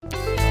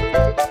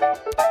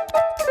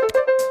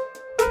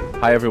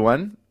Hi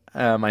everyone,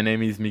 my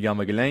name is Miguel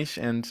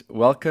Magalhães and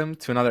welcome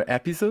to another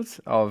episode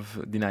of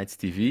The Nights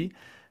TV.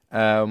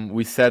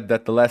 We said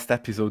that the last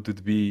episode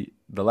would be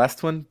the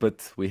last one,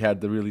 but we had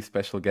the really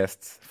special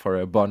guests for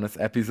a bonus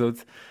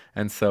episode,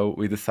 and so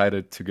we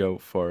decided to go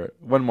for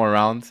one more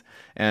round.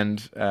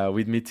 And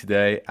with me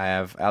today I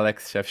have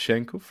Alex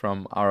Shevchenko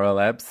from Aurora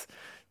Labs.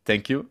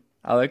 Thank you,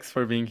 Alex,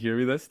 for being here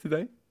with us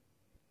today.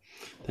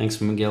 Thanks,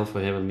 Miguel,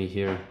 for having me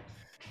here.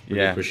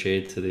 Really Yeah.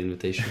 appreciate the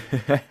invitation.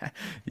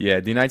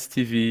 Yeah, the Nights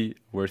TV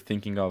were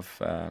thinking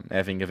of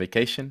having a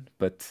vacation,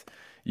 but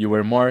you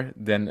were more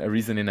than a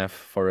reason enough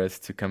for us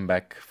to come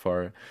back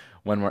for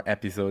one more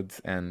episode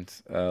and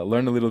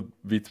learn a little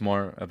bit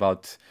more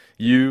about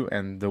you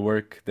and the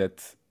work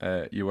that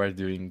you are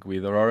doing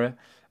with Aurora.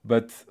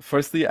 But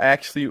firstly, I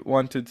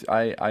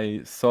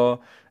saw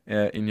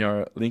in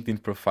your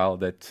LinkedIn profile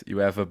that you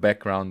have a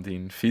background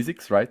in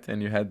physics, right?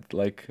 And you had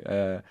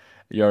the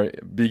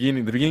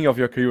beginning of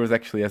your career was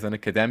actually as an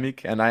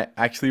academic, and I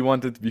actually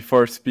wanted,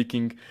 before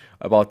speaking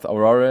about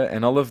Aurora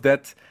and all of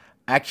that,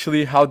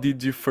 actually, how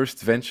did you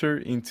first venture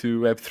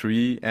into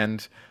Web3,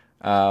 and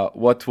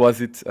what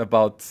was it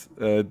about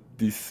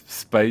this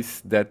space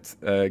that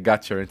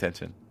got your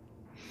attention?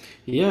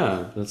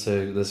 Yeah, that's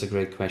a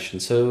great question.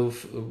 So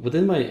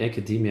within my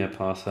academia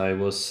path, I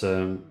was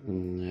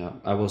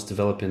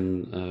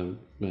developing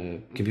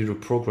computer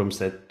programs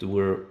that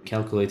were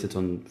calculated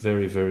on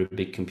very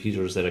big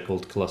computers that are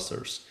called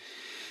clusters,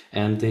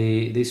 and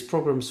these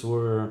programs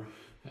were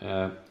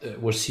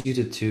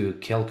suited to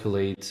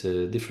calculate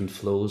different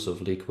flows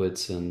of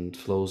liquids and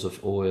flows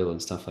of oil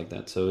and stuff like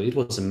that. So it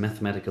was a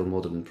mathematical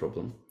modeling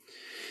problem.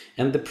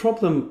 And the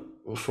problem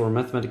for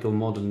mathematical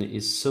modeling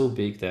is so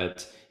big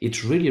that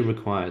it really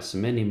requires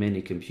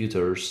many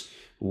computers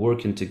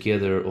working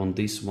together on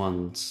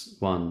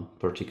one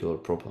particular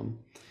problem.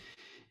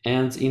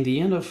 And in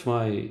the end of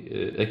my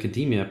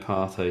academia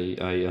path,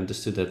 I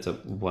understood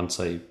that once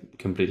I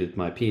completed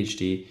my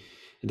PhD,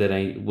 that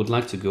I would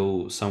like to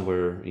go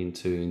somewhere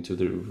into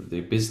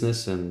the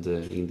business and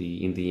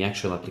in the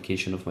actual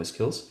application of my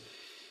skills.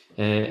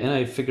 And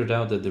I figured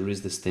out that there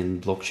is this thing,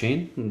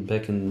 blockchain,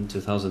 back in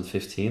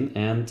 2015.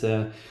 And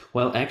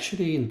well,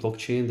 actually, in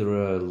blockchain, there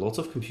are lots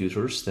of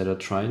computers that are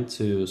trying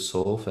to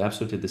solve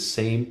absolutely the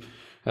same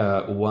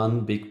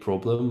one big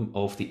problem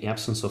of the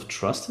absence of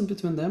trust in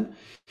between them.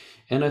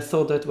 And I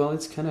thought that, well,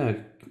 it's kind of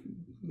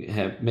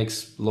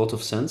makes a lot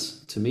of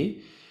sense to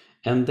me.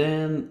 And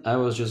then I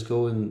was just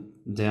going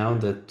down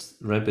that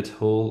rabbit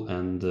hole,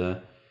 and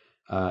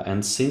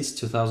since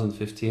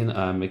 2015,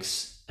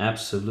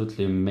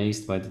 absolutely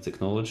amazed by the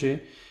technology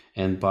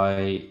and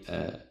by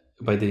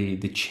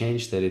the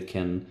change that it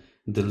can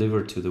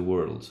deliver to the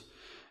world.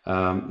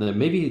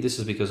 Maybe this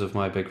is because of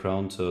my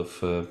background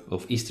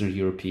of Eastern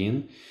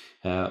European,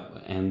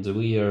 and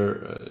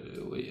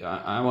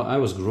I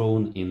was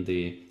grown in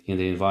the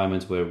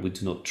environment where we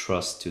do not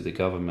trust to the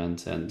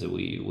government, and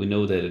we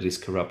know that it is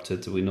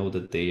corrupted. We know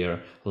that they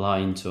are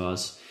lying to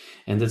us,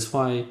 and that's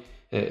why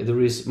there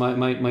is my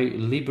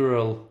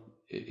liberal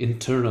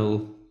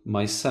internal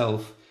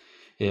myself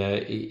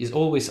is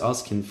always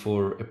asking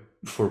for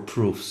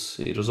proofs.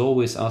 It was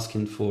always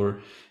asking for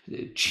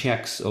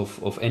checks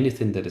of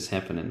anything that is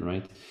happening,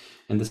 right?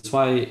 And that's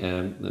why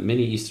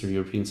many Eastern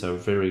Europeans are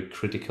very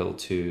critical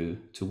to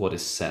what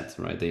is said,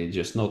 right? They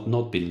just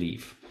not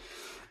believe.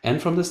 And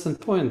from this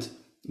standpoint,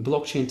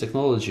 blockchain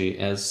technology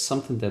as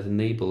something that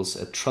enables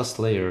a trust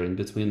layer in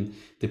between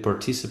the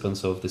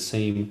participants of the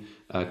same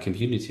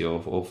community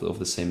of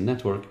the same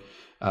network.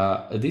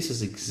 This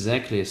is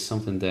exactly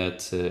something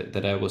that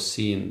I was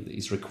seeing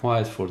is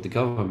required for the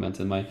government,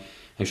 and my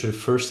actually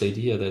first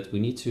idea that we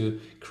need to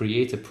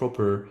create a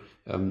proper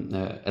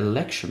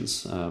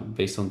elections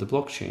based on the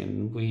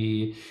blockchain.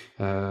 We,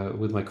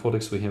 with my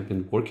colleagues, we have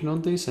been working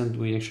on this, and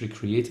we actually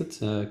created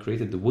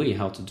the way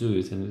how to do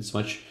it, and it's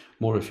much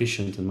more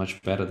efficient and much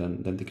better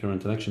than the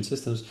current election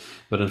systems.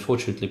 But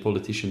unfortunately,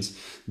 politicians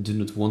do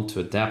not want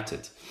to adapt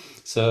it.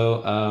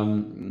 So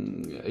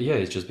yeah,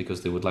 it's just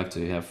because they would like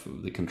to have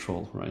the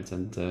control, right?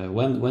 And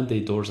when the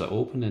doors are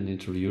open and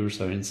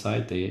interviewers are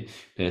inside,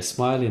 they're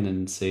smiling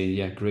and say,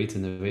 yeah, great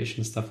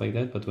innovation, stuff like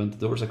that. But when the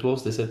doors are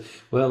closed, they said,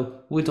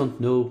 well, we don't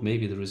know,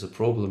 maybe there is a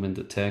problem in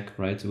the tech,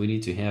 right? We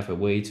need to have a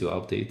way to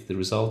update the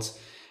results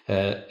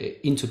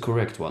into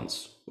correct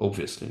ones,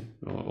 obviously.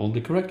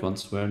 Only correct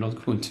ones. We're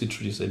not going to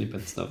introduce any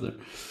bad stuff there.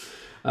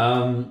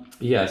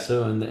 Yeah,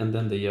 so and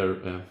then they are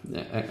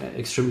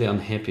extremely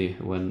unhappy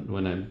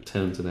when I'm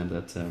telling to them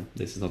that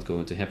this is not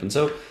going to happen.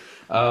 So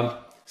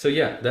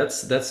yeah,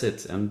 that's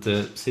it. And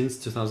since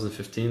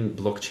 2015,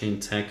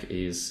 blockchain tech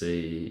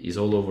is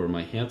all over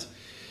my head.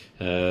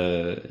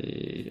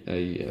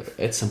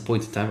 At some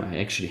point in time, I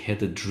actually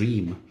had a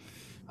dream.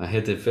 I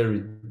had a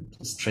very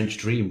strange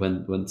dream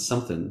when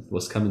something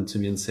was coming to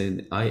me and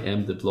saying, "I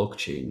am the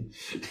blockchain,"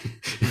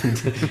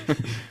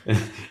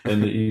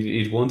 and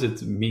it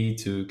wanted me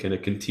to kind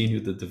of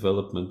continue the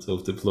development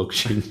of the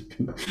blockchain,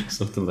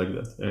 something like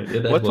that.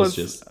 Yeah, that What was was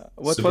just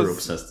what super was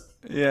obsessed.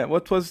 yeah,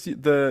 what was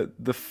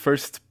the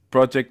first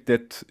project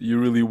that you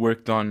really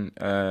worked on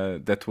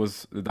that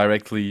was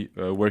directly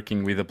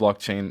working with the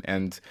blockchain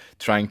and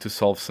trying to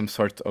solve some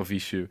sort of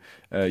issue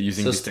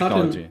using So this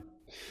technology?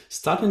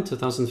 starting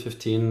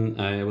 2015,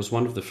 I was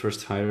one of the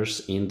first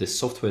hires in the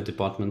software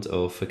department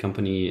of a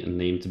company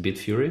named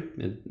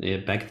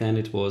Bitfury. Back then,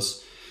 it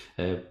was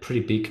a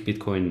pretty big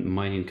Bitcoin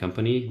mining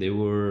company. They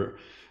were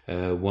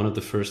one of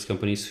the first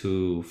companies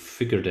who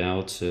figured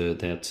out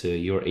that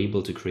you're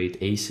able to create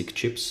ASIC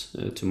chips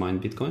to mine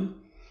Bitcoin.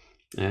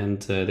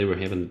 And they were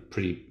having a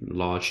pretty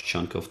large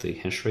chunk of the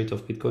hash rate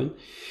of Bitcoin.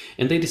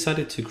 And they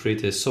decided to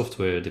create a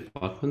software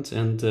department.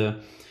 And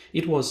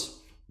it was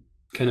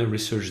kind of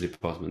research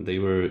department. They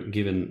were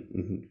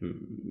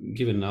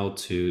given out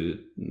to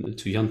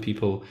young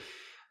people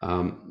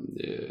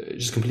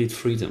just complete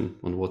freedom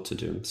on what to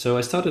do. So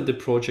I started the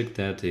project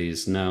that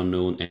is now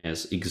known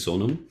as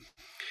Exonum,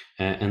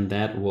 and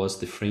that was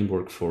the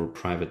framework for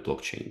private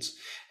blockchains.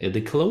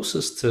 The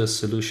closest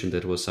solution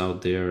that was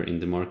out there in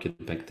the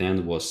market back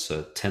then was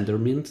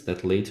Tendermint,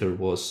 that later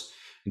was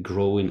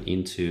growing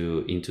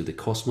into the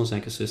Cosmos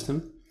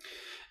ecosystem.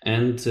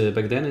 And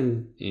back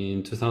then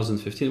in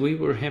 2015, we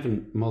were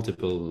having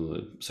multiple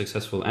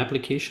successful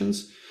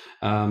applications.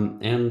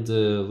 And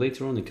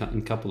later on, in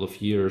a couple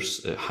of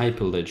years, a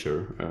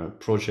Hyperledger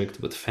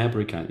project with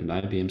Fabric and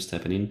IBM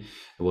stepping in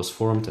was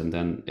formed, and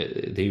then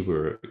they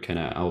were kind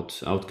of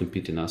out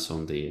competing us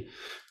on the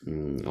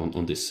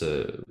on this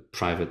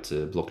private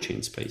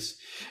blockchain space.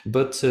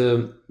 But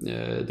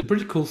the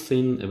pretty cool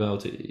thing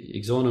about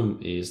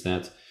Exonum is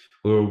that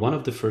we were one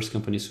of the first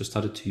companies who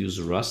started to use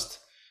Rust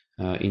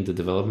in the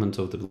development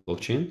of the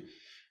blockchain,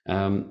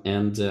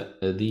 and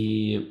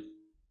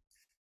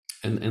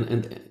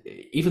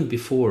even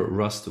before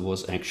Rust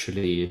was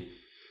actually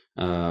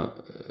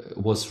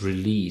was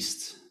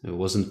released, it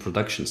was in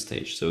production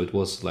stage, so it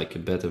was like a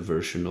better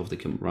version of the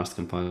Rust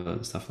compiler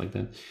and stuff like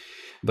that.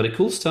 But the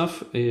cool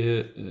stuff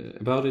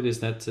about it is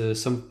that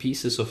some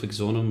pieces of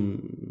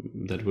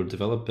Exonum that were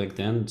developed back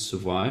then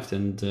survived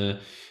and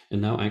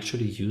now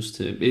actually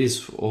used. It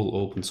is all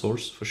open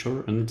source for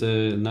sure, and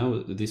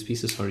now these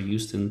pieces are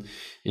used in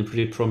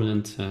pretty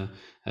prominent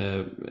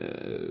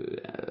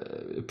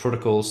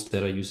protocols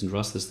that are using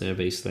Rust as their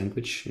base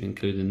language,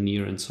 including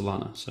Near and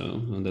Solana.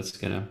 So that's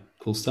kind of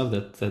cool stuff.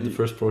 That the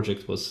first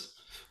project was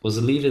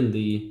leaving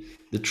the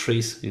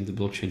trace in the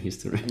blockchain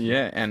history.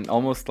 Yeah, and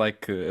almost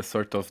like a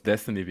sort of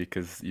destiny,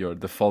 because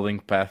the following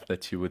path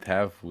that you would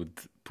have would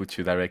put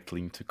you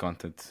directly into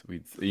contact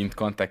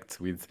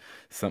with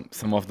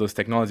some of those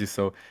technologies.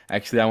 So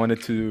actually, I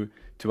wanted to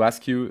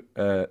ask you,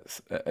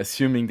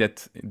 assuming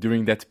that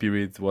during that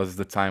period was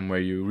the time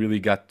where you really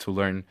got to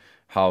learn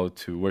how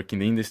to work in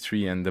the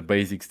industry and the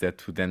basics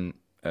that would then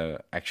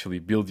actually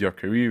build your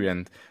career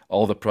and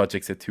all the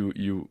projects that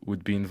you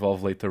would be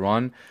involved later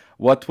on.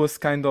 What was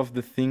kind of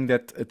the thing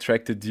that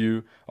attracted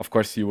you? Of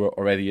course, you were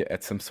already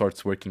at some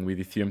sorts working with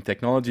Ethereum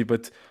technology,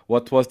 but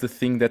what was the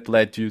thing that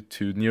led you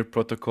to Near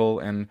Protocol,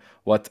 and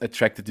what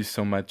attracted you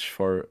so much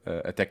for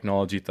a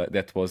technology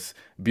that was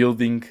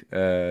building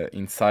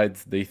inside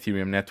the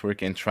Ethereum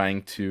network and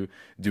trying to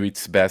do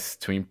its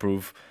best to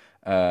improve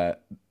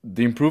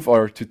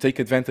or to take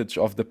advantage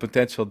of the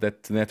potential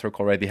that the network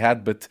already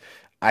had, but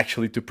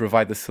actually to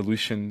provide a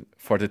solution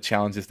for the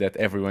challenges that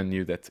everyone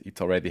knew that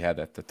it already had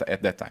at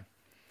that time?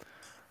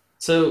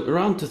 So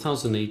around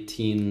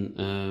 2018,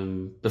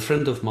 a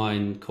friend of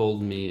mine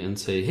called me and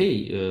say,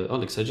 "Hey,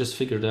 Alex, I just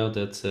figured out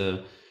that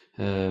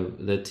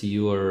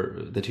you are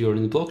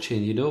in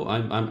blockchain. You know,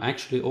 I'm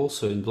actually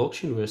also in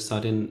blockchain. We're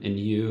starting a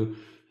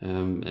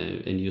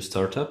new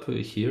startup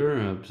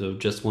here. So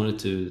just wanted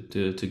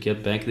to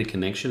get back the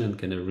connection and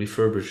kind of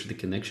refurbish the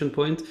connection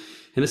point."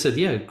 And I said,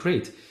 "Yeah,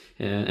 great.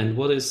 And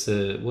what is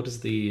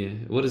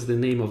the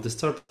name of the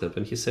startup?"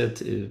 And he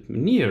said,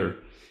 "Near."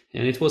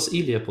 And it was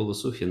Ilya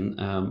Polosuhin,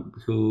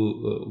 who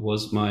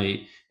was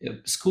my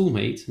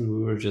schoolmate, and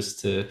we were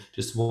just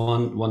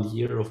 1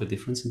 year of a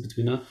difference in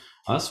between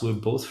us. We're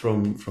both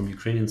from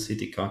Ukrainian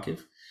city Kharkiv,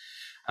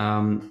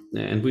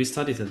 and we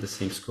studied at the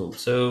same school.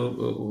 So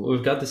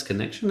we've got this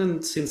connection,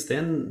 and since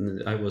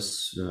then I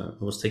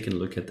was taking a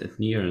look at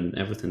Near and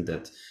everything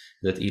that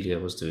Ilya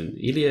was doing.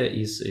 Ilya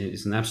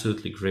is an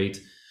absolutely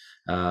great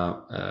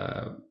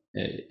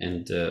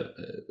and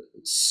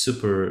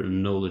super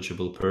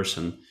knowledgeable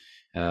person.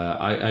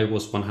 I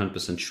was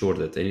 100% sure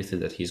that anything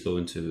that he's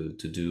going to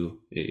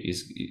do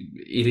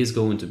is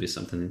going to be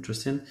something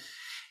interesting.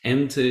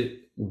 And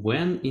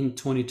when in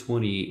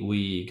 2020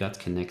 we got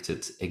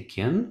connected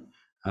again,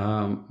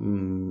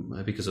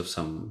 because of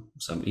some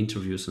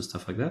interviews and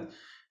stuff like that,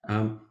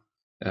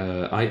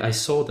 I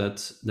saw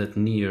that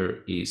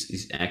Near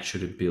is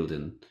actually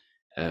building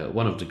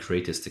one of the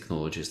greatest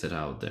technologies that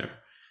are out there.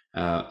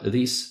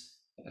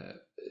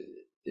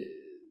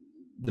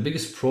 The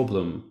biggest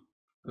problem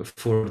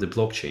for the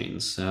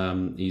blockchains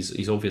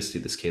is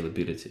obviously the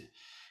scalability,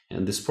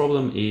 and this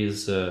problem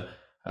is there.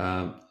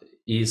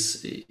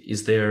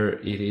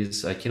 It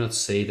is. I cannot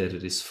say that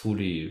it is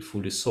fully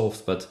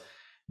solved, but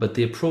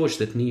the approach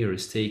that Near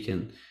is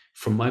taken,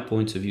 from my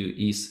point of view,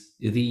 is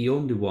the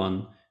only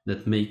one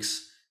that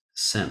makes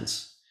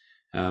sense.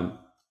 Um,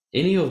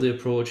 any of the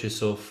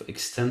approaches of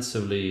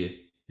extensively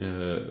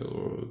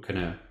or kind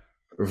of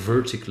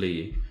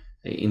vertically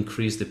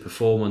increase the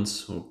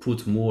performance or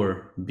put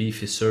more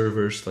beefy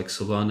servers like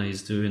Solana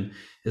is doing,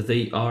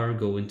 they are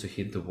going to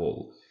hit the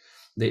wall.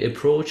 The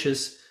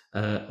approaches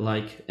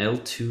like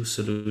L2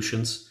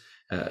 solutions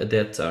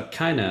that are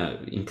kind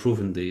of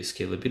improving the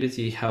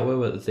scalability,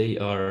 however, they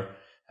are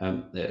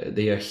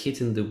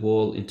hitting the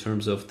wall in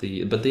terms of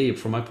but they,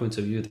 from my point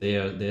of view, they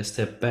are a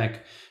step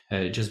back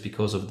just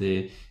because of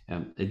the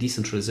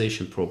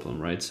decentralization problem,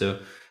 right? So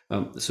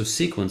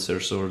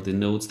sequencers, or the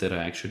nodes that are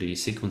actually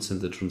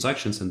sequencing the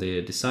transactions and they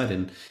are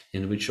deciding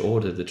in which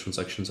order the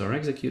transactions are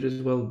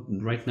executed, well,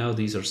 right now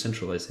these are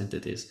centralized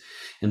entities.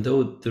 And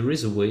though there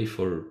is a way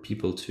for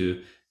people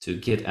to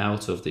get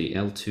out of the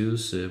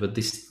L2s, but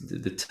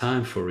the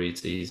time for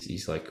it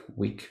is like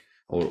week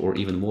or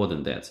even more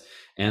than that.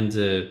 And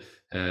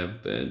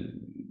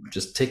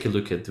just take a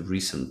look at the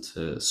recent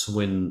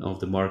swing of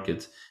the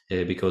market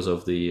because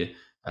of the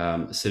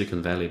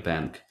Silicon Valley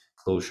Bank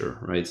closure,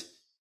 right?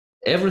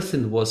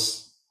 Everything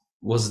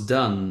was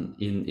done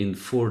in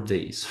 4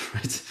 days,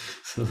 right?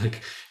 So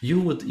like,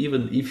 you would,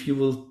 even if you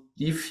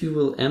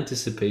will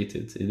anticipate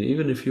it, and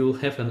even if you will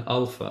have an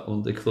alpha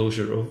on the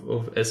closure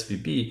of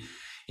SVB,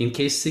 in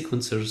case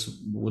sequencers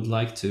would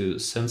like to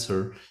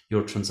censor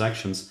your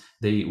transactions,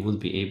 they will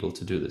be able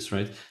to do this,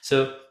 right?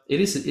 So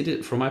it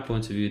is, from my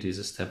point of view, it is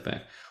a step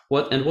back.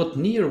 What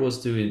Near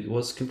was doing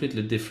was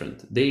completely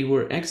different. They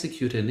were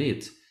executing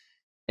it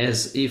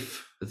as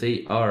if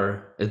they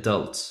are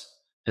adults,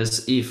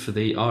 as if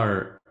they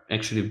are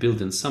actually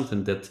building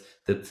something that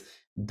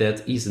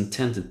is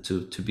intended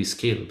to be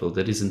scalable,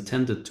 that is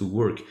intended to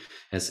work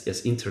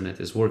as internet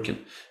is working.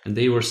 And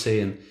they were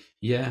saying,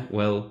 yeah,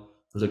 well,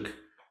 look,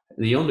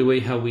 the only way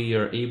how we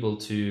are able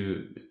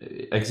to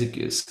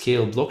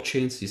scale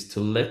blockchains is to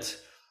let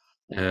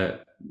uh,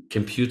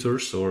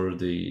 computers or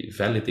the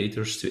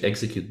validators to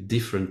execute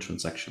different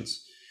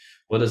transactions.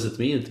 What does it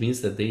mean? It means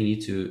that they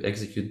need to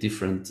execute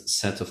different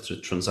set of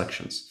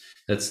transactions.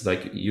 That's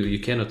like, you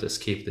cannot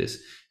escape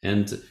this.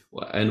 And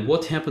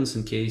what happens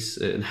in case,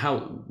 and how,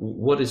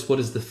 what is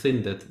the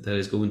thing that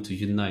is going to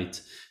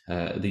unite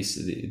these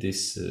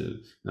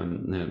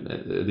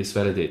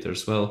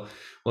validators?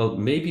 Well,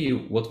 maybe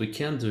what we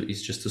can do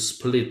is just to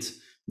split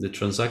the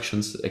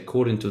transactions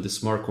according to the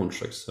smart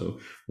contracts. So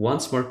one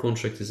smart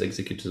contract is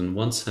executed on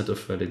one set of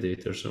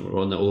validators, or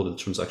on all the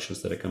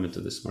transactions that are coming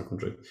to the smart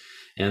contract,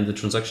 and the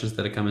transactions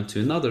that are coming to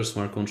another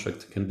smart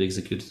contract can be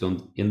executed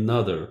on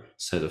another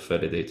set of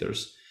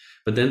validators.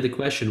 But then the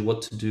question,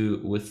 what to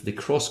do with the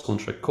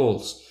cross-contract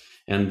calls,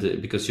 and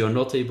because you're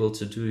not able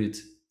to do it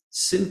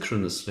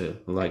synchronously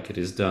like it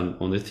is done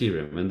on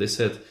Ethereum. And they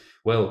said,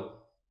 well,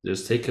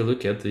 just take a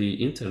look at the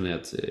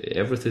internet.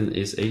 Everything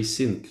is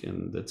async,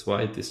 and that's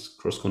why these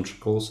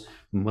cross-contract calls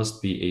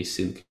must be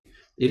async.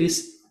 It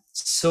is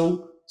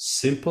so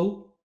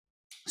simple,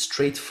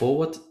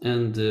 straightforward,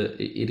 and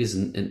it is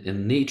a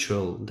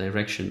natural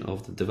direction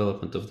of the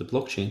development of the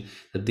blockchain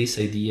that this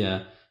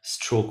idea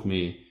struck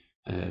me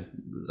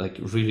like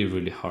really,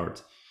 really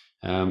hard.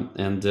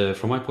 And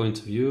from my point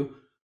of view,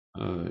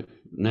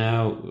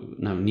 now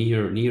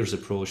Near's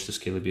approach to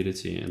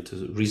scalability and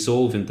to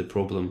resolving the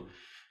problem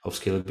of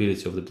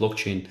scalability of the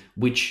blockchain,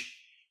 which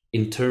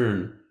in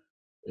turn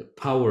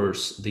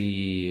powers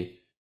the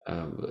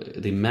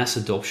mass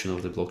adoption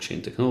of the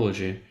blockchain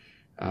technology,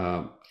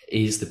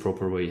 is the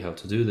proper way how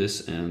to do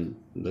this. And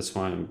that's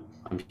why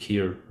I'm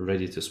here,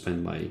 ready to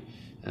spend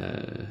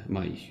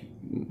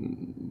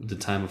the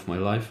time of my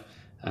life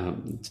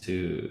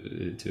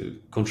to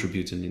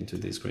contributing into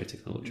this great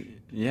technology.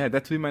 Yeah,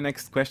 that will be my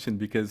next question,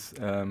 because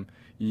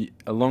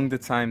along the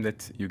time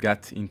that you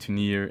got into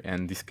Near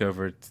and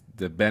discovered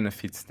the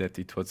benefits that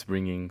it was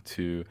bringing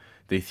to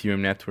the Ethereum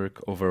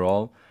network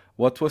overall,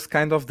 what was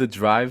kind of the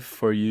drive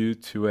for you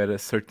to, at a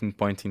certain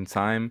point in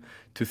time,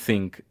 to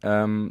think,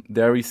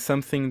 there is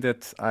something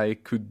that I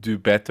could do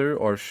better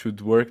or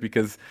should work,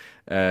 because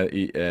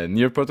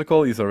Near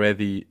protocol is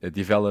already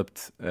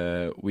developed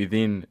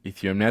within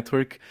Ethereum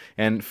network,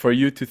 and for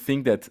you to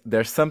think that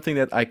there's something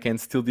that I can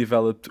still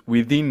develop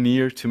within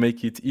Near to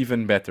make it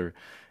even better.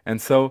 And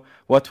so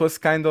what was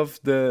kind of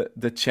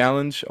the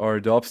challenge or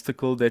the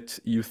obstacle that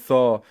you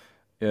saw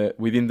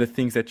within the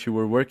things that you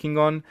were working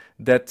on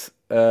that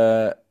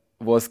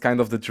was kind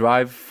of the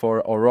drive for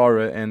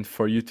Aurora, and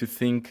for you to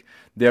think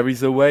there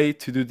is a way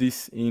to do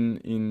this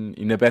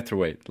in a better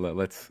way?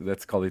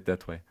 Let's call it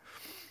that way.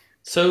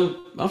 So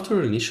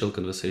after initial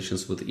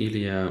conversations with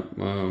Ilya,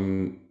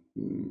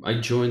 I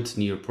joined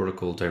Near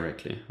Protocol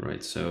directly,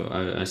 right? So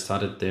I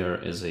started there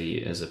as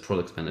a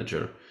product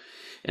manager,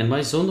 and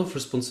my zone of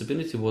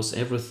responsibility was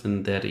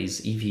everything that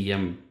is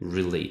EVM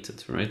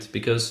related, right?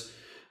 Because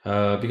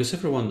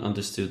everyone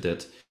understood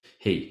that,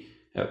 hey,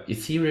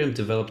 Ethereum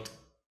developed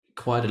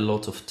quite a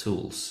lot of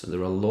tools.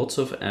 There are lots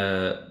of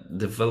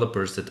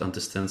developers that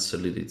understand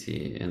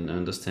Solidity and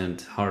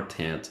understand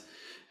Hardhat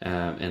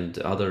and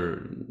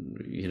other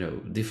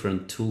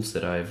different tools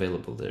that are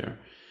available there.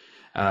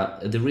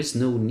 There is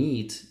no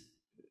need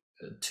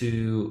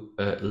to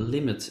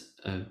limit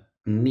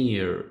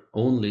near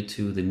only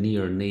to the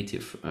near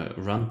native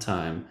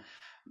runtime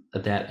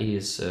that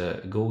is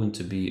going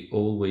to be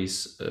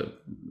always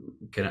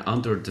kind of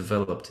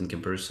underdeveloped in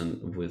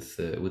comparison with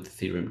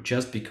Ethereum,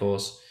 just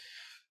because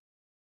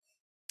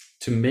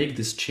to make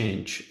this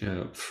change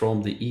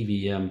from the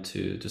EVM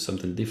to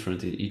something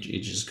different,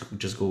 it's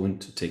just going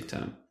to take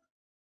time.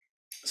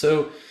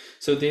 So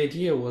the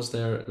idea was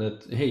there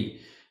that, hey,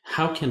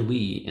 how can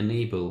we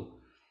enable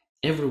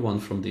everyone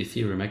from the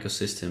Ethereum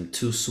ecosystem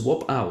to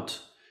swap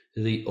out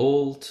the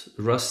old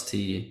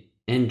rusty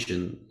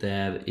engine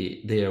that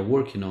they are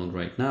working on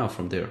right now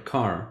from their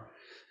car,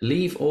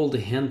 leave all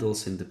the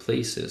handles in the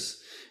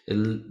places,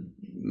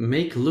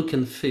 make look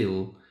and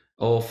feel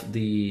of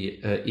the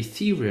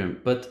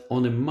Ethereum, but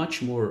on a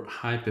much more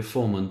high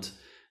performant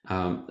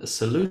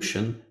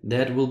solution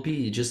that will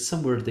be just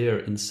somewhere there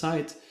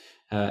inside,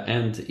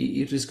 and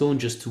it is going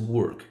just to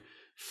work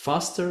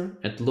faster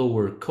at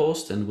lower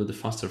cost and with a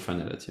faster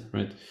finality,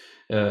 right?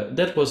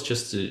 That was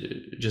just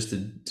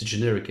the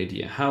generic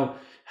idea.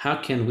 How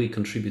can we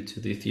contribute to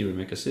the Ethereum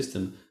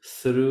ecosystem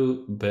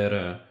through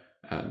better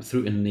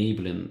through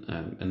enabling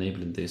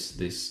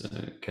this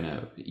kind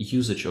of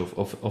usage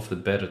of the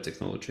better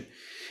technology?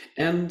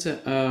 And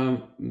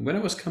when I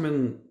was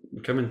coming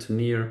to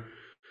Near,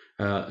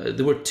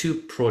 there were two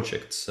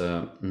projects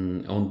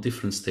on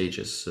different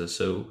stages.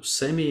 So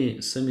semi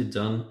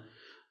done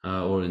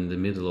or in the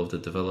middle of the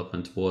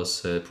development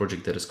was a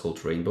project that is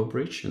called Rainbow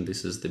Bridge, and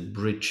this is the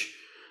bridge,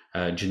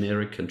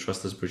 generic and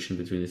trustless bridge in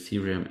between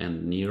Ethereum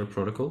and Near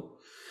protocol.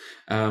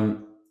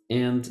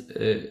 And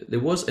there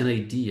was an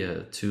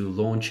idea to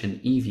launch an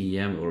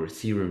EVM or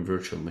Ethereum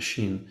virtual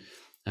machine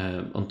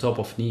on top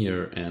of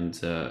Near and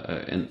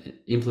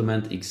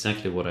implement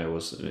exactly what I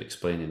was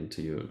explaining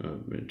to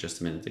you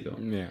just a minute ago.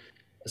 Yeah.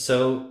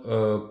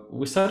 So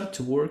we started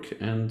to work,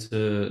 and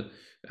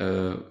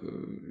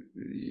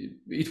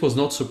it was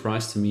not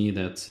surprise to me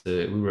that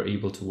we were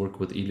able to work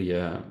with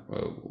Ilya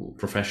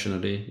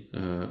professionally,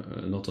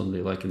 not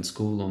only like in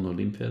school on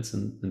Olympiads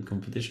and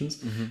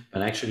competitions,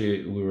 but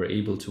actually we were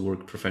able to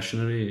work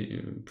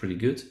professionally pretty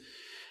good.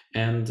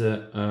 And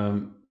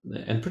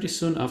pretty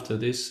soon after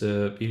this,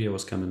 Ilya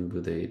was coming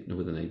with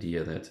an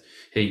idea that,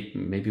 hey,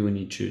 maybe we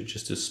need to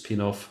just to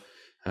spin off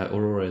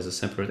Aurora as a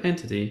separate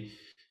entity,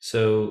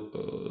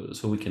 so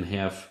we can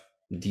have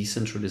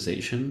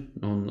decentralization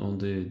on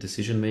the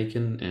decision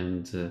making,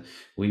 and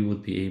we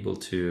would be able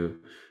to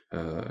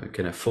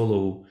kind of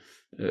follow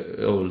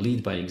or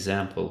lead by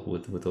example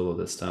with all of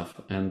that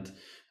stuff, and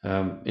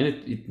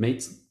it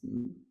made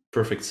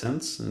perfect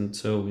sense. And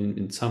so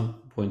in some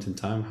point in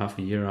time, half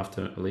a year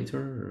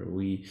later,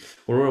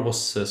 Aurora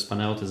was spun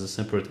out as a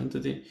separate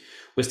entity.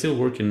 We're still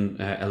working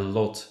a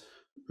lot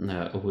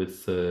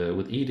with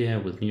IDEA,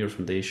 with Near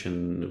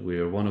Foundation. We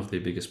are one of the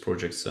biggest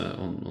projects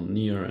on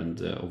Near,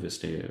 and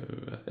obviously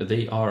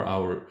they are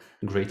our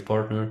great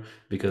partner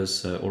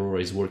because Aurora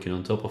is working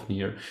on top of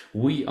Near.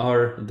 We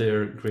are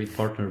their great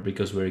partner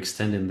because we're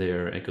extending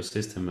their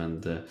ecosystem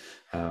and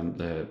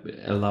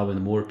allowing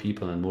more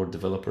people and more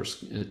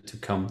developers to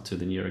come to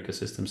the Near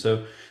ecosystem.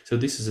 So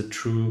this is a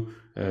true,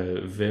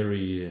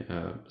 very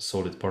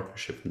solid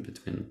partnership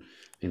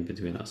in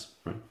between us,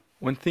 right?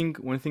 One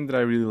thing that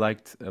I really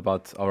liked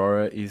about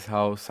Aurora is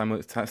how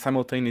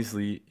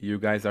simultaneously you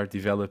guys are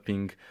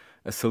developing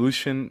a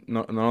solution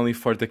not only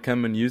for the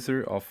common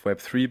user of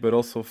Web3, but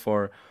also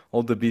for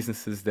all the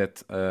businesses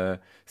that,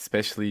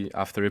 especially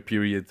after a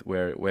period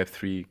where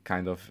Web3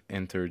 kind of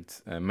entered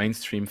a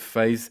mainstream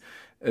phase,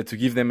 to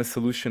give them a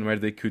solution where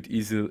they could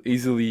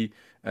easily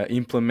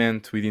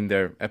implement within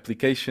their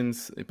application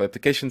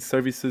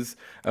services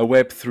a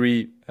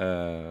Web3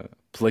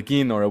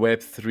 plugin or a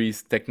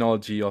Web3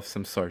 technology of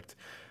some sort.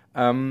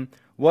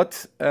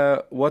 What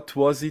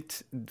was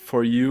it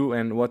for you,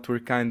 and what were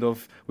kind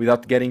of,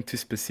 without getting too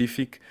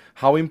specific,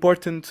 how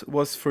important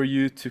was for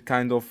you to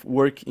kind of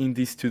work in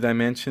these two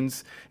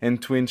dimensions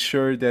and to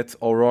ensure that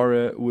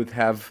Aurora would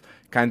have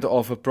kind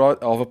of a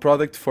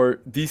product for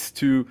these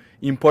two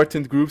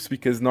important groups?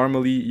 Because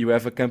normally you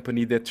have a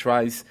company that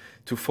tries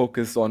to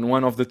focus on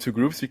one of the two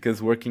groups,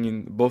 because working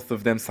in both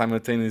of them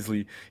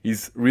simultaneously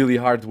is really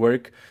hard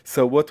work.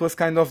 So what was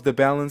kind of the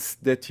balance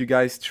that you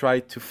guys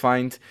tried to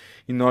find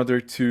in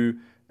order to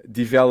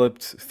develop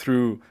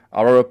through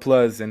Aurora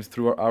Plus and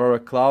through Aurora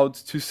Cloud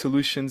two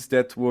solutions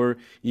that were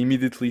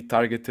immediately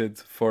targeted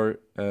for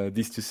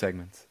these two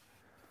segments?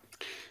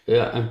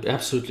 Yeah,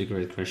 absolutely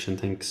great question.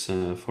 Thanks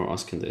for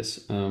asking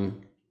this.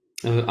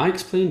 I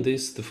explained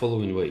this the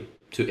following way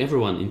to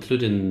everyone,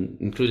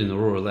 including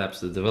Aurora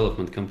Labs, the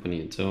development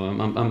company. So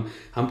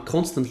I'm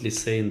constantly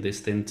saying this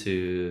thing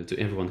to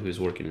everyone who is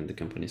working in the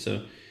company.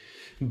 So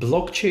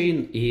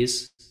blockchain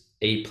is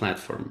a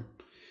platform,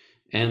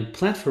 and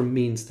platform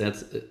means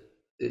that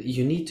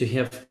you need to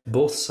have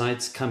both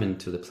sides coming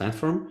to the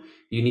platform.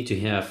 You need to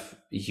have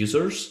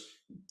users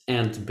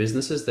and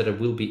businesses that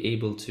will be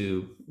able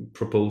to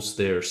propose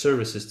their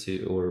services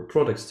to or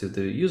products to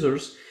the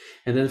users,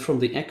 And then from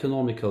the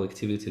economical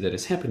activity that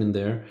is happening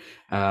there,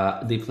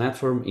 the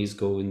platform is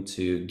going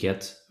to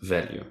get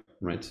value,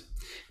 right?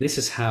 This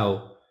is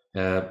how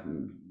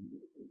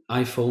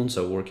iPhones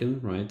are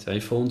working, right?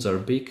 iPhones are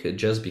big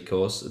just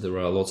because there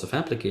are lots of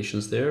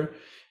applications there.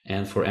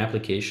 And for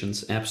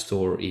applications, App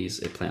Store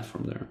is a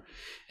platform there.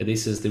 And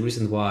this is the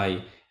reason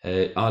why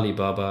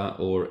Alibaba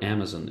or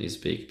Amazon is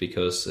big,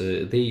 because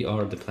they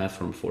are the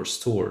platform for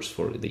stores,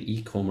 for the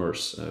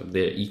e-commerce,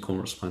 their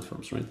e-commerce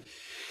platforms, right?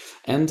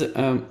 And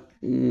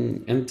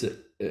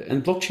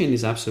and blockchain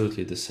is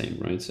absolutely the same,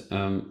 right?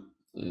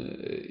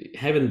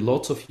 Having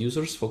lots of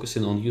users,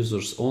 focusing on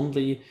users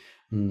only,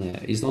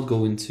 is not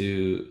going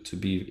to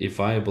be a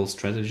viable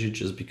strategy,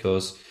 just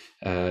because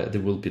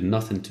there will be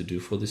nothing to do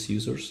for these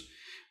users.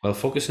 While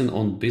focusing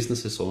on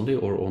businesses only,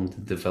 or on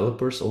the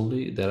developers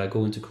only that are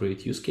going to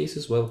create use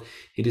cases, well,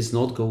 it is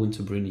not going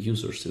to bring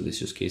users to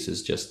these use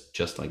cases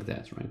just like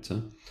that, right?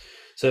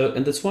 So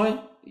and that's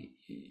why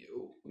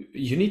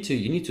you need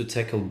to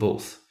tackle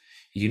both.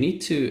 You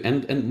need to,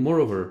 and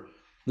moreover,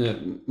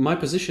 my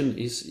position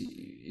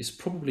is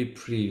probably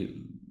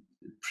pretty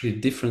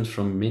different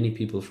from many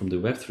people from the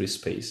Web3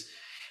 space.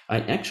 I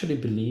actually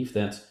believe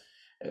that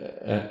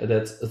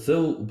that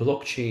though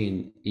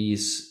blockchain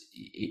is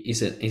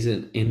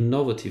an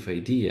innovative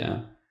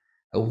idea,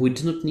 we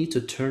do not need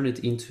to turn it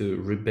into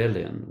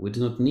rebellion. We do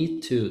not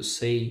need to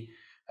say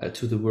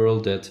to the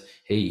world that,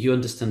 hey, you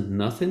understand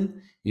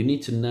nothing. You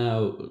need to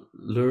now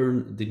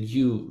learn the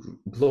new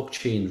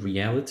blockchain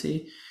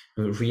reality,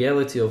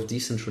 reality of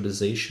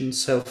decentralization,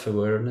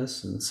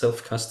 self-awareness, and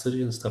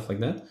self-custody, and stuff like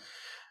that.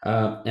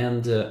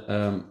 And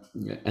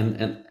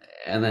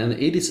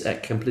it is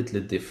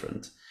completely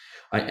different.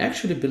 I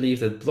actually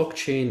believe that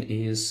blockchain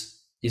is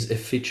a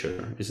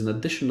feature, is an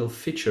additional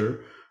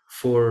feature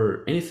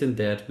for anything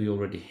that we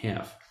already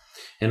have.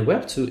 And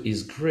Web2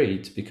 is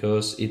great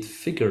because it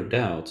figured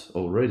out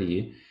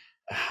already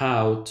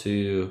how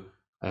to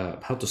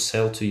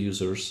sell to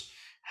users,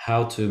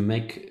 how to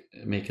make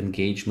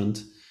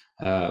engagement,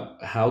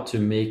 how to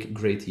make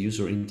great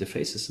user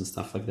interfaces and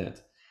stuff like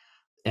that.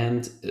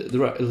 And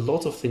there are a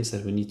lot of things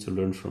that we need to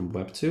learn from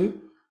Web2,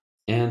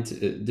 and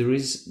there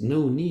is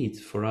no need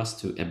for us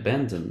to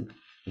abandon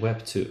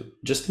Web2.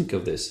 Just think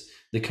of this: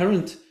 the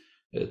current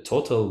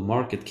total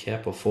market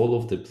cap of all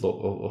of the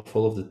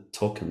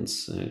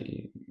tokens,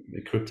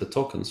 crypto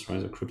tokens,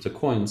 right, or crypto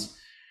coins,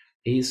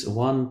 is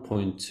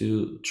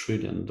 $1.2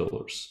 trillion.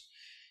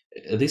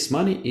 This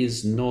money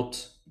is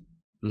not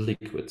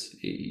liquid.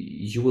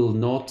 You will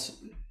not.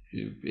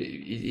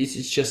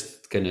 It's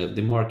just kind of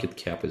the market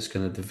cap is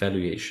kind of the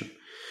valuation.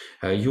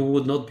 You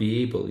would not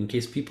be able, in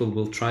case people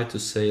will try to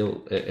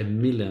sell a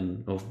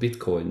million of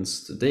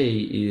bitcoins today,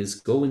 is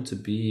going to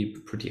be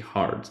pretty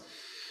hard,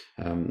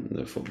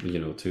 for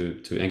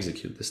to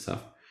execute this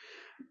stuff.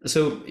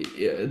 So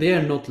they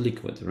are not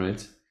liquid,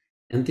 right?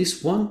 And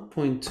this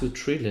 1.2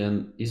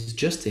 trillion is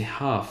just a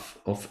half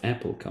of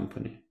Apple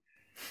company.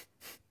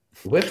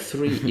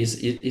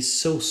 Web3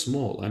 is so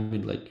small. I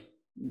mean, like,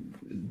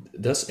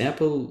 does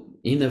Apple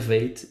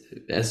innovate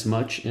as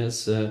much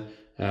as the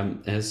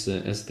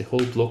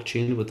whole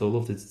blockchain with all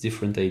of its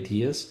different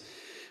ideas?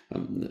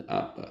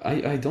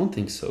 I don't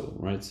think so,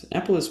 right?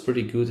 Apple is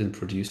pretty good in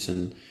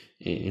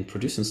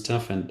producing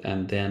stuff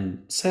and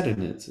then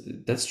selling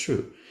it. That's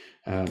true.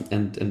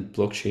 And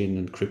blockchain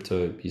and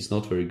crypto is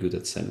not very good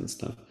at selling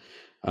stuff.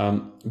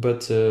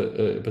 But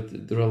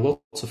there are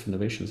lots of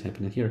innovations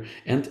happening here,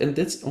 and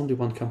that's only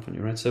one company,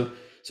 right? So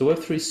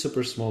Web3 is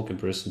super small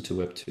comparison to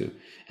Web2,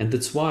 and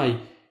that's why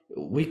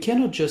we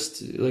cannot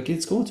just, like,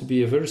 it's going to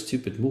be a very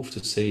stupid move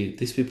to say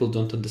these people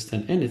don't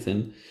understand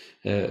anything.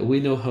 We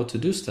know how to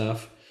do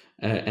stuff,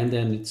 and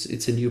then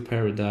it's a new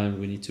paradigm.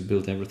 We need to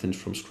build everything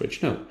from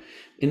scratch. No,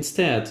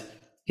 instead,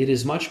 it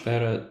is much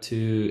better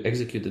to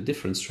execute a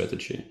different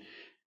strategy.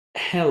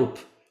 Help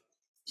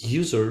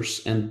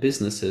users and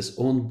businesses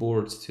on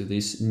board to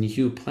this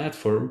new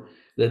platform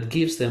that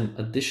gives them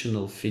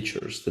additional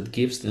features, that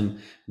gives them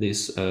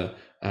this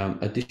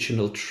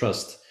additional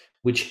trust,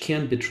 which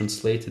can be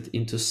translated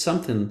into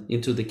something,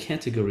 into the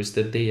categories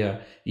that they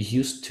are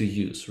used to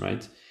use,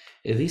 right?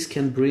 This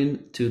can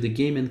bring to the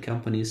gaming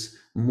companies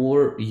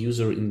more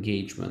user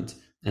engagement.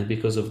 And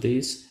because of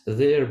this,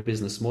 their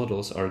business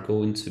models are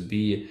going to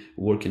be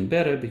working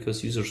better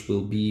because users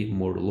will be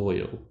more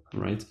loyal,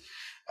 right?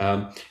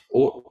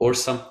 Or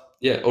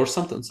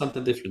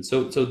something different.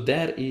 So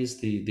that is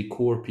the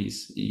core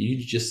piece. You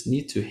just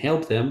need to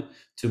help them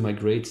to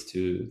migrate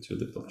to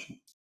the blockchain.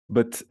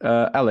 But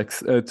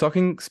Alex,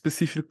 talking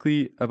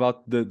specifically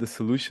about the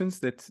solutions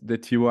that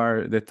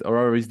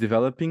Aurora is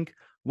developing,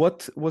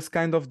 what was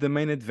kind of the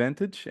main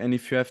advantage? And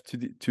if you have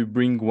to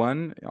bring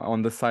one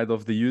on the side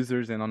of the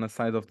users and on the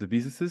side of the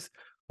businesses,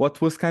 what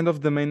was kind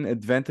of the main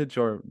advantage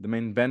or the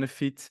main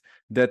benefit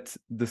that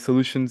the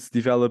solutions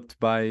developed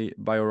by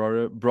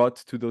Aurora brought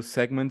to those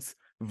segments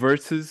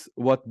versus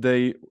what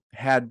they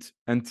had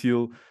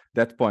until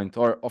that point?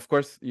 Or of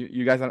course,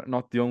 you guys are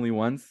not the only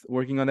ones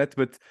working on that,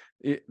 but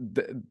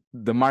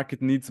the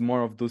market needs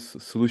more of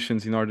those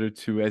solutions in order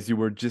to, as you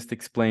were just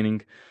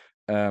explaining,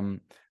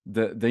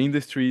 the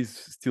industry is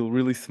still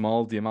really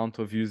small. The amount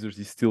of users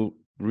is still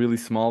really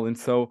small, and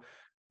so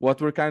what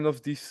were kind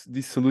of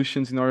these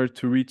solutions in order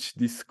to reach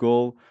this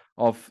goal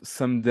of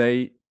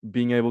someday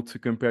being able to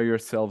compare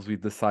yourselves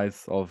with the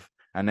size of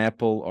an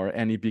Apple or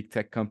any big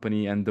tech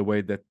company and the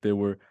way that they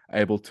were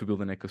able to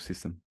build an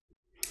ecosystem?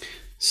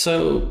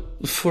 So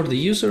for the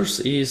users,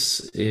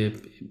 it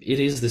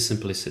is the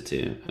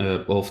simplicity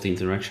of the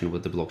interaction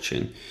with the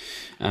blockchain.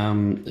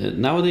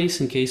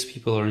 Nowadays, in case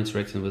people are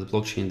interacting with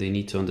blockchain, they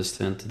need to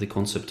understand the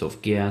concept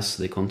of gas,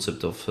 the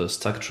concept of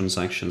stack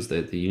transactions,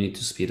 that you need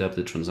to speed up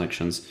the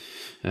transactions.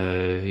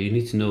 You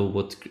need to know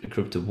what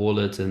crypto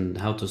wallet and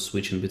how to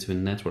switch in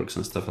between networks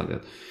and stuff like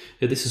that.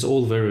 This is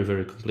all very,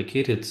 very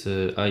complicated.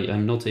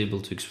 I'm not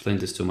able to explain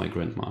this to my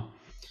grandma.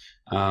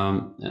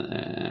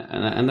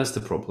 And that's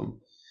the problem.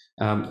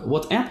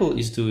 What Apple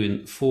is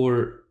doing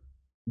for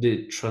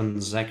the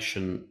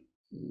transaction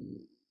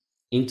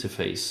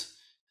interface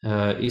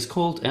is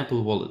called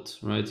Apple Wallet,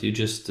 right? You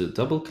just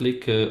double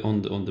click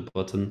on the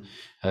button,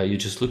 you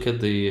just look at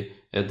the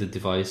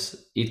device,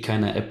 it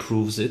kind of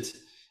approves it,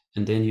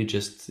 and then you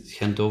just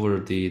hand over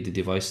the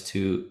device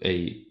to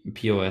a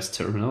POS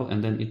terminal,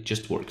 and then it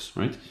just works,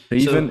 right?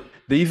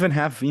 They even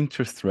have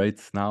interest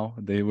rates now.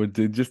 They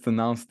just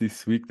announced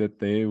this week that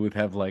they would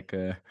have like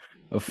a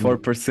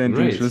 4%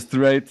 Right. interest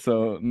rate,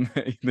 so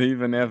they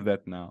even have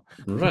that now.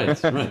 Right.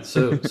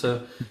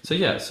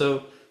 Yeah.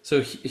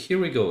 So here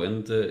we go,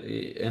 and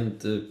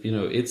you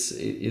know,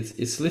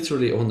 it's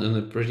literally on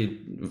a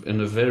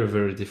very,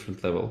 very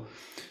different level.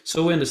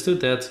 So we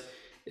understood that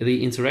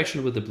the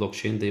interaction with the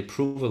blockchain, the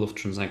approval of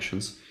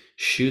transactions,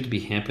 should be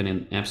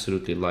happening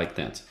absolutely like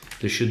that.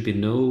 There should be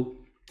no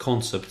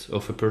concept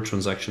of a per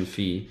transaction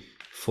fee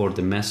for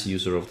the mass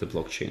user of the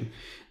blockchain.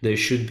 There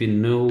should be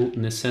no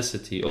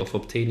necessity of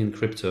obtaining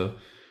crypto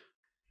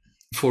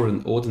for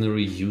an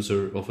ordinary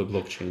user of a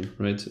blockchain,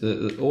 right?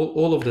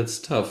 All of that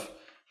stuff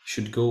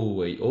should go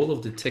away. All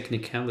of the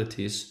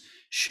technicalities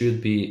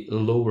should be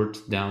lowered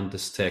down the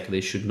stack.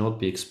 They should not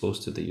be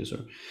exposed to the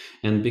user.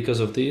 And because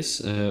of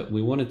this,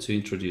 we wanted to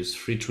introduce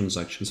free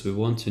transactions. We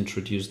want to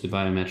introduce the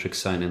biometric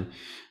sign-in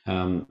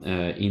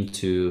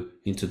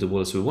into the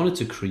wallets. We wanted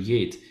to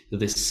create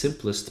the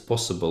simplest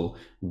possible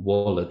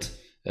wallet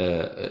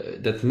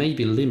that may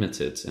be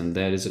limited, and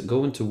that is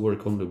going to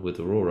work only with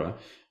Aurora,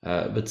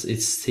 but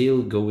it's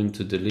still going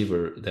to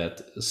deliver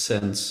that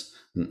sense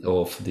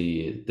of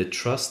the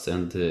trust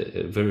and the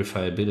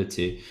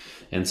verifiability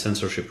and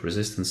censorship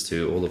resistance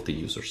to all of the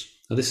users.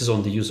 Now, this is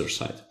on the user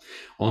side.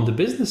 On the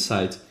business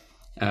side,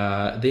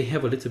 they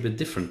have a little bit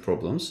different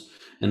problems,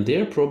 and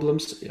their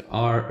problems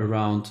are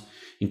around,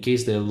 in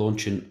case they're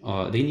launching,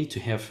 they need to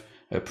have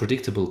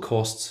predictable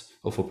costs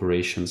of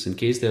operations. In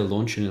case they're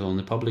launching it on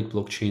the public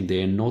blockchain,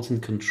 they are not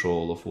in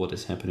control of what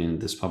is happening in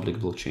this public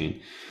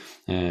blockchain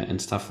and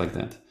stuff like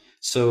that.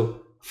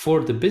 So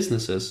for the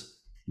businesses,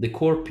 the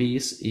core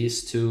piece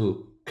is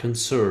to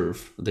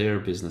conserve their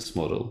business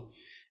model,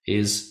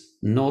 is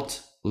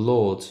not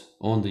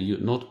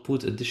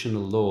put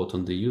additional load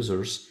on the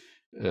users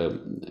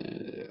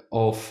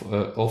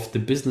of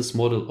the business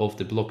model of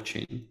the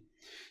blockchain.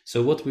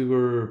 So what we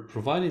were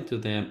providing to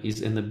them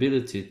is an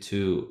ability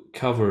to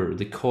cover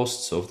the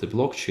costs of the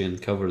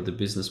blockchain, cover the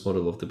business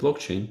model of the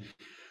blockchain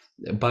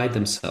by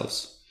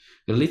themselves.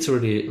 They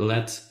literally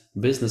let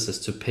businesses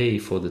to pay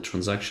for the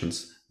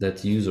transactions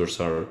that users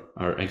are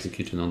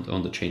executing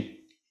on the chain.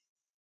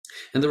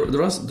 And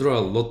there are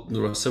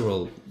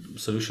several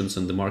solutions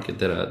in the market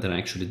that are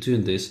actually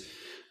doing this.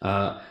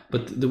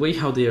 But the way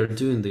how they are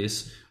doing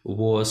this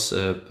was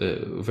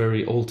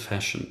very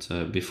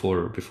old-fashioned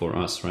before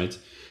us, right?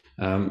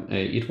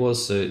 It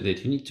was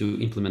that you need to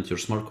implement your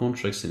smart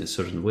contracts in a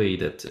certain way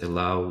that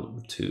allow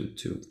to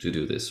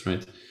do this,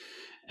 right?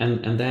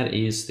 And that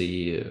is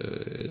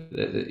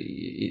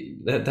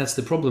that's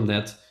the problem,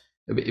 that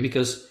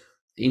because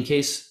in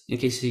case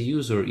a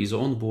user is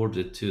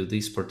onboarded to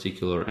this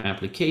particular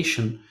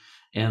application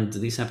and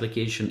this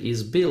application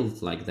is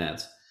built like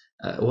that,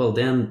 well,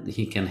 then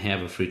he can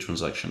have a free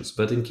transactions.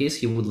 But in case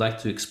he would like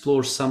to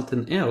explore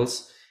something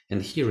else,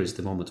 and here is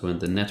the moment when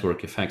the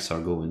network effects are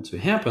going to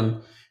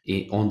happen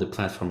on the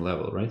platform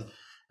level, right?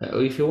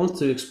 If you want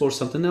to explore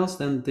something else,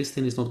 then this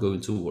thing is not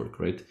going to work,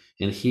 right?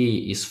 And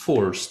he is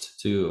forced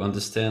to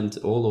understand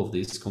all of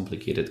these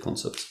complicated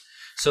concepts.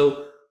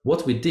 So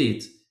what we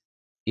did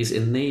is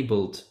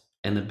enabled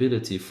an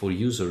ability for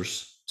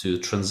users to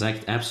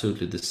transact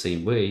absolutely the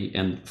same way,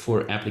 and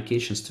for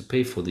applications to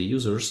pay for the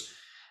users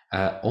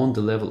on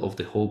the level of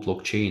the whole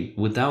blockchain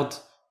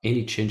without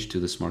any change to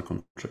the smart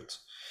contracts.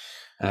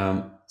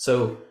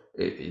 So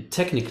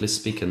technically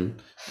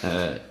speaking,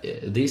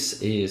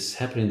 this is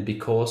happening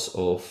because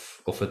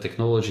of a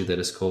technology that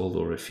is called,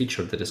 or a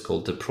feature that is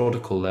called, the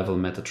protocol level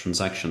meta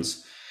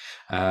transactions.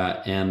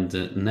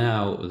 And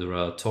now there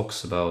are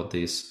talks about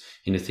this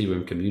in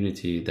Ethereum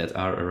community that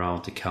are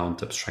around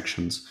account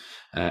abstractions,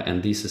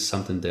 and this is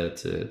something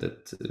that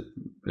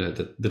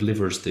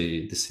delivers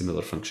the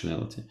similar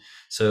functionality.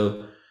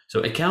 So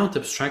account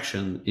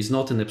abstraction is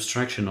not an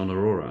abstraction on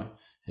Aurora.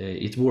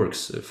 it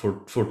works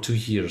for 2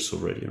 years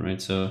already,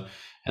 right? So,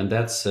 and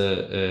that's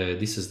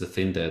this is the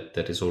thing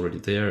that is already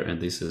there, and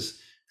this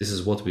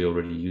is what we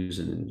already use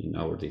in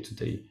our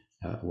day-to-day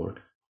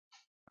work.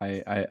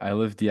 I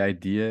love the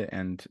idea,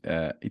 and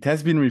it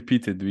has been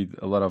repeated with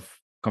a lot of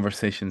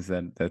conversations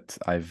that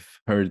I've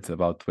heard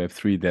about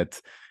Web3,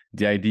 that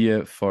the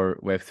idea for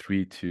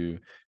Web3 to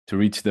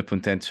reach the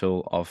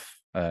potential of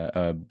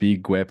a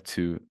big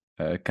Web2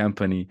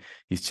 company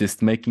is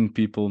just making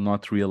people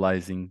not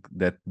realizing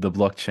that the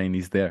blockchain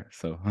is there.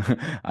 So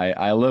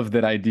I love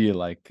that idea.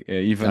 Like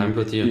I'm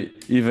with you.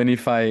 even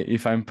if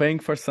I'm paying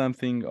for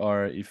something,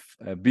 or if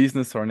a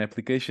business or an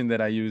application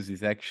that I use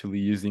is actually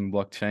using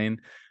blockchain,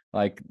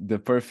 like the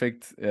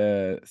perfect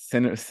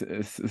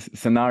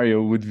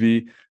scenario would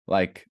be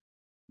like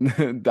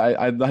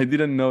I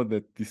didn't know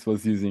that this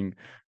was using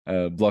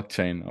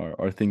blockchain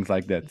or things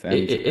like that,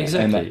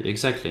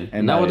 Exactly.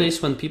 and I Nowadays,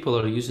 when people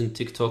are using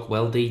TikTok,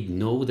 well, they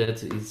know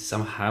that it's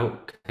somehow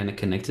kind of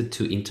connected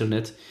to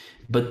internet,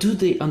 but do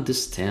they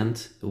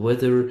understand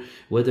whether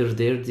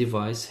their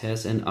device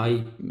has an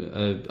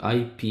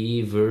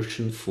IP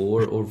version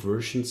 4 or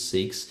version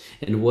 6,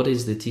 and what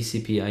is the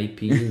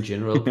TCP/IP in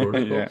general yeah.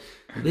 protocol?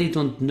 They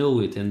don't know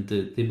it, and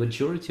the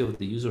majority of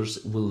the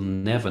users will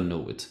never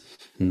know it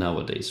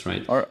nowadays,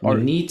 right? or We or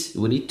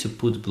need to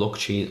put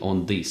blockchain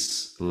on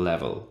this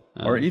level.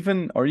 or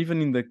even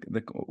in the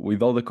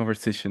with all the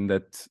conversation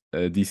that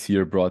this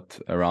year brought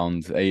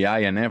around AI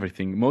and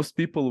everything, most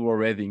people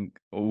were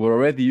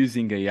already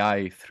using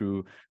AI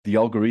through the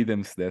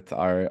algorithms that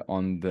are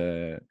on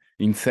the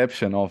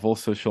inception of all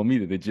social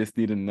media. They just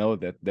didn't know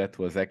that that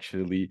was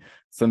actually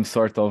some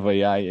sort of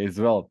AI as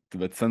well.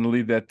 But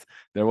suddenly that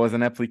there was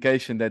an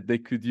application that they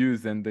could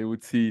use, and they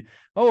would see,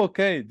 oh,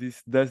 okay,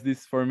 this does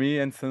this for me,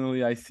 and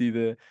suddenly I see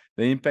the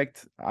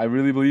impact. I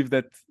really believe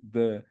that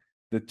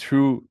the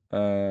true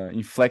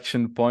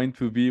inflection point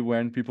will be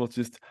when people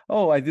just,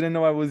 oh, I didn't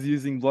know I was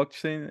using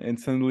blockchain, and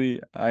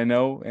suddenly I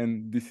know,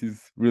 and this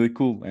is really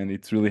cool, and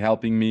it's really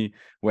helping me,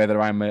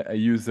 whether I'm a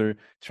user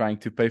trying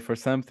to pay for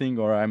something,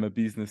 or I'm a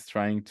business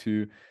trying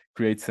to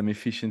create some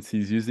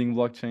efficiencies using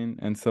blockchain.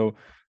 And so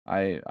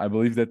I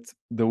believe that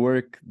the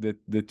work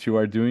that you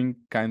are doing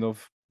kind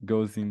of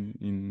goes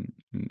in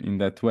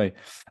that way.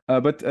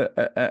 But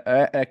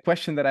a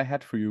question that I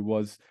had for you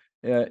was,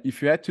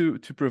 if you had to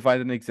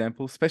provide an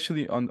example,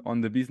 especially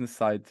on the business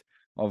side,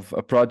 of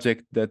a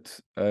project that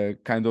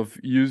kind of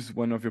use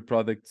one of your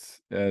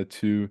products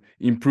to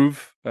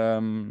improve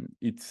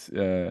its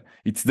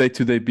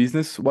day-to-day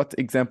business, what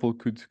example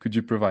could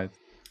you provide?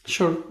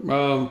 Sure.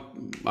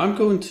 I'm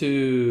going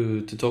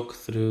to talk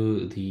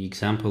through the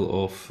example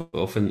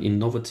of an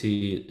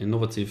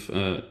innovative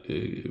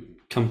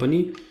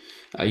company,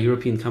 a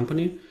European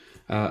company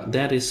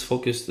that is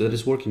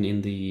working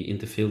in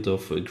the field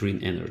of green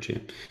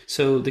energy.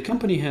 So the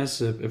company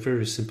has a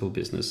very simple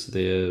business.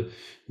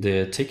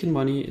 They're taking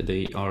money.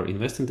 They are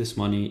investing this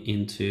money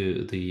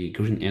into the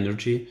green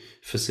energy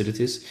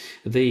facilities.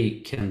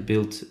 They can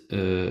build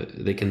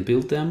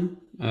them,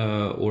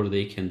 or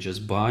they can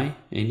just buy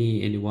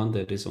anyone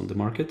that is on the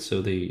market.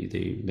 So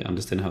they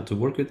understand how to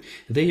work with.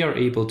 They are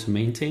able to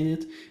maintain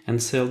it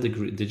and sell the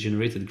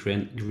generated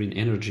green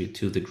energy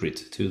to the grid,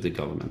 to the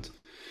government.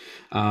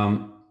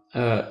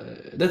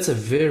 That's a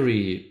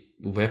very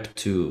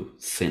Web2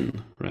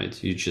 thing,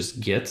 right? You just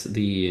get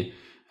the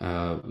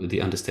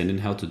understanding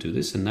how to do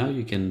this, and now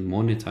you can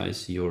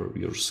monetize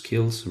your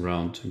skills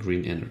around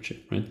green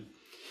energy, right?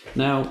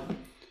 Now,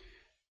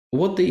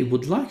 what they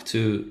would like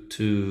to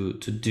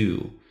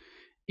do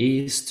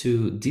is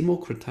to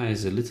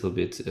democratize a little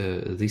bit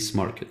this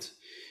market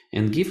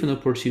and give an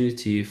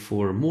opportunity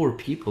for more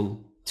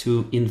people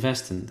to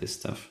invest in this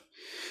stuff.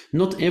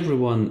 Not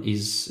everyone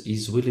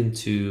is willing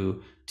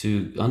to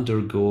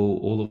undergo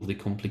all of the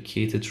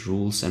complicated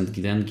rules and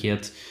then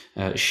get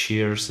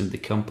shares in the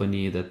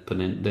company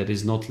that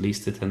is not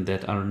listed and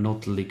that are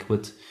not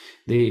liquid.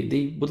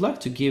 They would like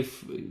to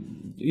give,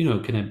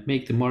 kind of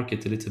make the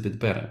market a little bit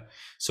better.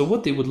 So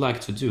what they would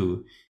like to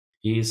do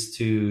is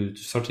to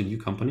start a new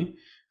company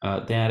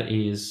that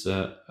is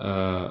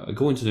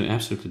going to do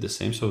absolutely the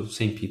same, so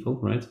same people,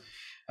 right?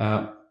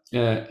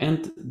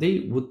 And they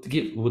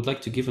would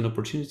like to give an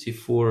opportunity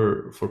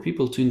for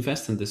people to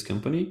invest in this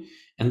company,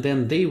 and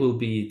then they will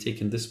be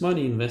taking this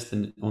money,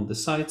 investing on the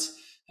sites,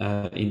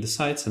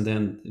 and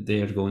then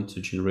they are going to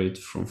generate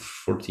from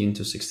 14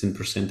 to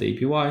 16%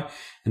 APY,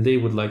 and they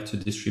would like to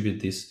distribute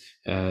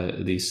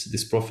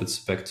these profits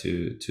back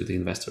to the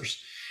investors.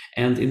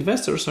 And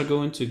investors are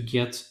going to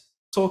get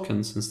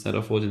tokens instead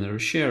of ordinary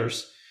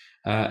shares.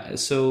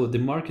 So the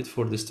market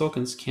for these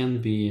tokens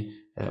can be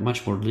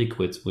much more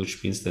liquid,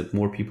 which means that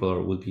more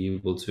people would be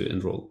able to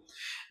enroll.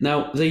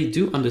 Now, they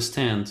do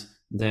understand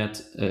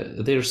that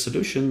their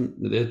solution,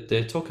 that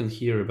they're talking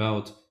here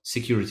about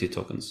security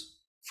tokens.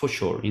 For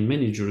sure, in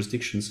many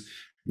jurisdictions,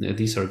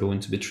 these are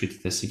going to be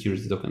treated as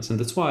security tokens. And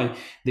that's why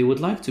they would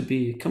like to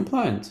be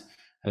compliant.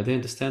 They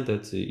understand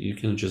that you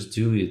cannot just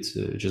do it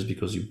just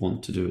because you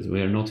want to do it.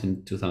 We are not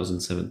in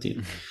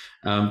 2017.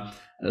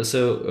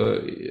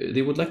 So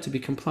they would like to be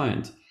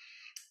compliant.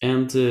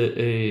 And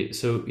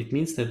so it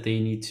means that they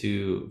need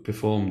to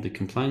perform the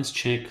compliance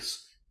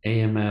checks,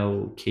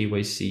 AML,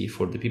 KYC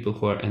for the people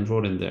who are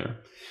enrolled in there.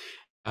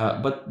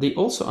 But they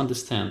also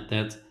understand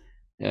that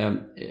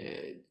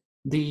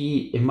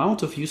the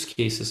amount of use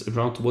cases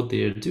around what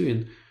they are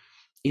doing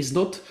is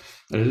not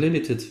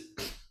limited.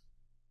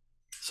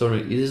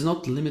 Sorry, it is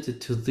not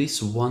limited to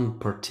this one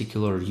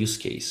particular use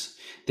case.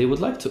 They would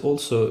like to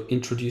also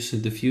introduce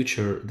in the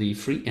future the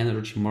free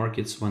energy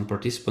markets when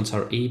participants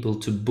are able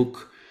to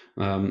book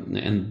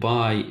and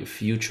buy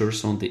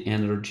futures on the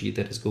energy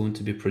that is going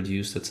to be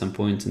produced at some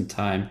point in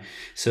time.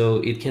 So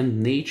it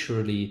can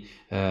naturally,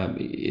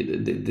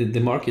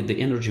 the market, the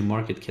energy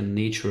market can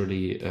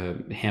naturally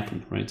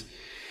happen, right?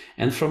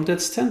 And from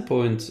that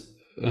standpoint,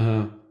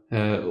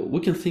 we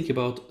can think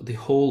about the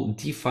whole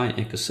DeFi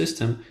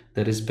ecosystem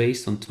that is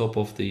based on top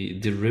of the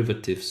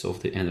derivatives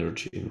of the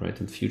energy, right,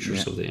 and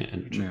futures Yeah. of the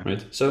energy, Yeah.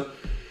 right? So,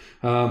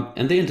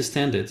 and they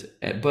understand it,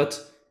 but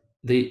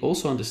they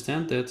also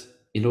understand that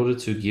in order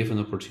to give an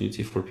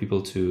opportunity for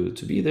people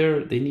to be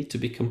there, they need to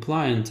be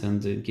compliant,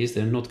 and in case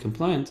they're not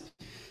compliant,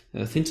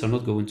 things are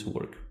not going to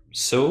work.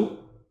 So,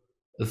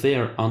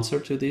 their answer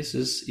to this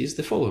is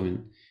the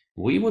following: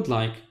 we would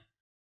like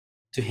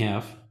to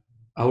have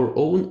our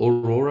own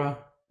Aurora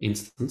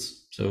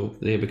instance. So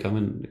they are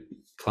becoming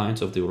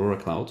clients of the Aurora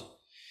Cloud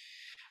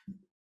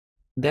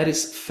that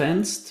is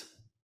fenced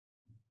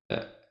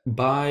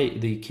by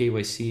the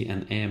KYC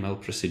and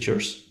AML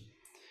procedures.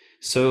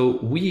 So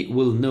we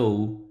will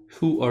know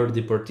who are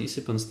the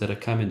participants that are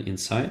coming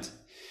inside,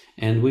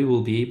 and we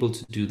will be able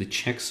to do the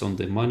checks on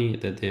the money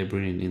that they're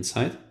bringing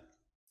inside.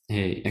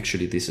 Hey,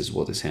 actually, this is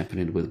what is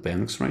happening with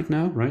banks right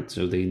now, right?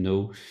 So they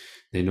know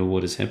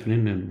what is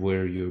happening and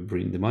where you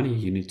bring the money.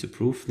 You need to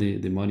prove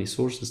the money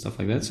source and stuff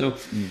like that. So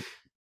Mm.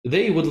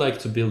 they would like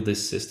to build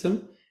this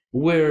system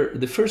where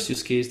the first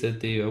use case that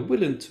they are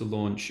willing to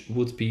launch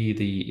would be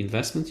the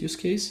investment use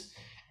case.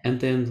 And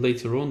then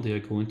later on, they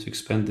are going to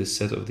expand this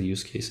set of the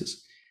use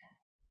cases.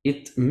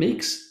 It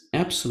makes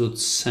absolute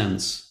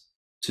sense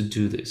to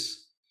do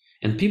this.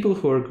 And people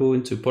who are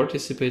going to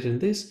participate in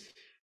this,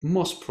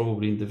 most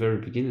probably in the very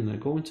beginning, are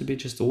going to be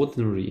just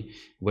ordinary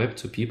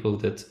Web2 people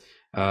that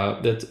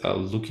are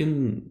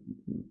looking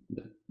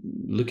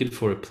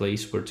for a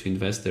place where to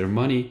invest their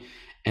money,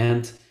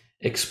 and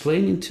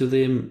explaining to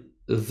them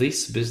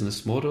this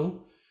business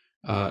model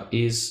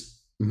is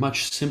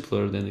much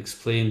simpler than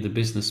explain the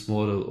business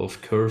model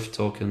of Curve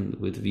token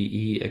with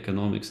VE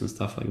economics and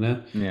stuff like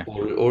that, Yeah.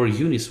 or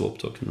Uniswap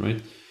token,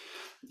 right?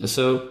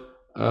 So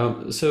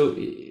so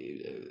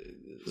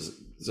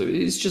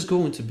it's just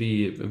going to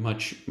be a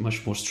much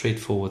more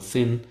straightforward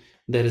thing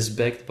that is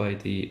backed by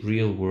the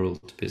real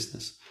world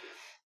business.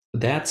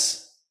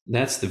 That's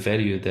the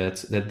value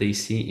that they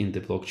see in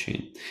the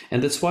blockchain,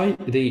 and that's why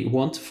they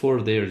want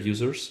for their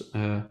users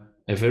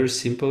a very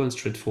simple and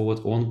straightforward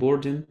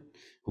onboarding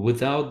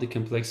without the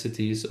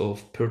complexities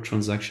of per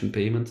transaction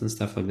payment and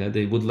stuff like that.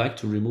 They would like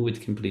to remove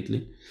it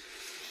completely,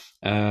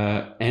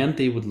 and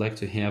they would like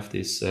to have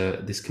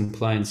this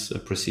compliance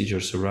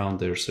procedures around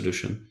their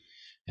solution.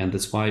 And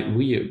that's why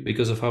we,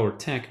 because of our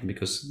tech,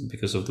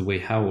 because of the way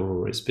how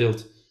Aurora is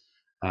built,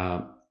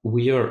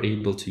 we are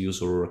able to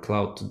use Aurora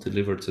Cloud to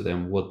deliver to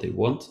them what they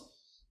want,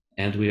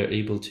 and we are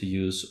able to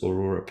use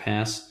Aurora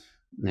Pass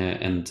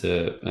and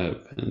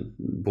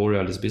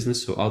Borealis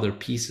Business, so other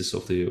pieces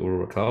of the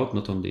Aurora Cloud,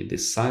 not only the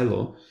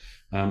silo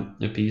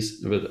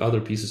piece, but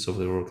other pieces of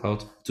the Aurora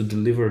Cloud to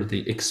deliver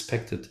the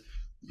expected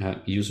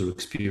user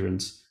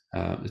experience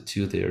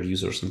to their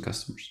users and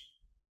customers.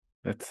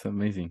 That's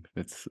amazing.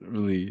 That's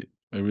really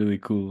a really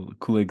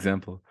cool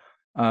example.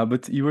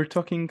 But you were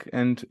talking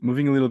and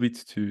moving a little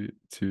bit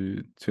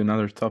to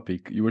another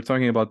topic. You were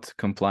talking about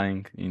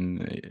complying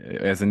in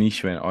as an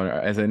issue or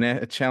as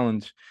a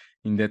challenge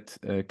in that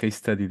case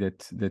study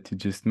that you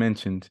just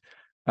mentioned.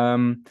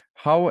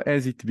 How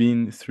has it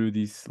been through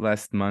these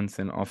last months?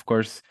 And of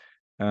course,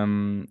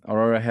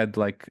 Aurora had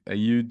like a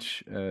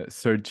huge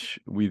surge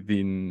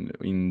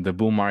in the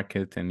bull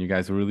market, and you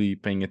guys were really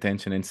paying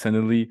attention. And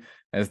suddenly,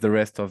 as the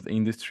rest of the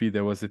industry,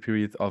 there was a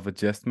period of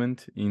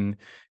adjustment in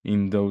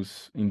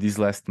these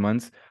last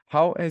months.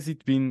 How has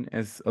it been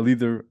as a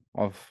leader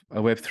of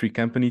a Web3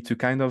 company to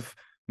kind of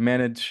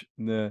manage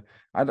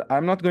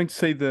I'm not going to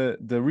say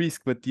the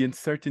risk, but the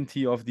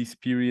uncertainty of this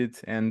period,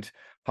 and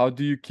how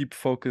do you keep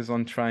focus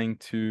on trying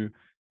to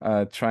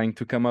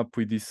come up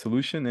with this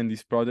solution and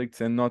these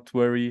products and not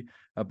worry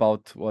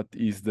about what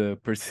is the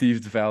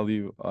perceived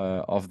value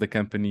of the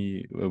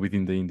company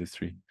within the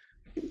industry?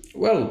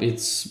 Well,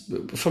 it's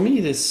for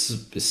me. This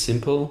is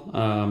simple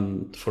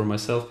for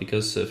myself,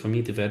 because for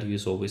me the value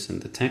is always in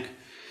the tech.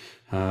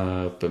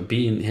 But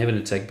having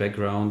a tech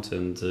background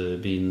and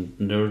being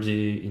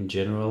nerdy in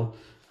general,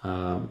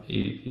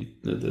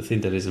 the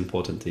thing that is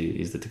important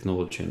is the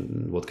technology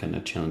and what kind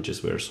of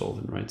challenges we're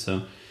solving, right?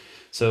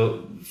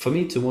 So for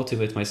me to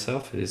motivate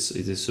myself, it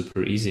is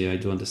super easy. I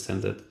do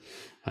understand that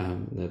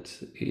That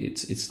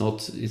it's not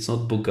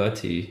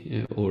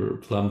Bugatti or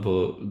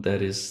Lambo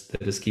that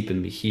is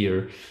keeping me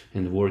here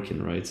and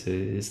working, right?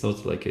 It's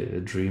not like a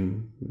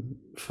dream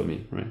for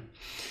me, right?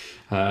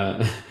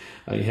 Uh,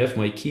 I have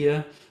my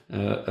Kia.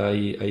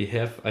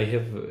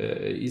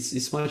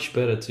 It's much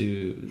better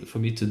for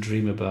me to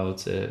dream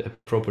about a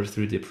proper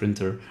 3D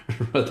printer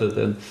rather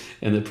than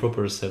and a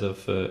proper set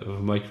of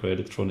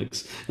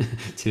microelectronics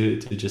to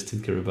just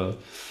tinker about,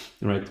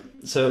 right?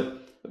 So,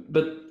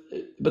 but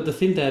but the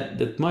thing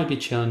that might be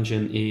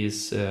challenging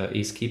is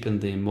keeping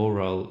the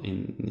morale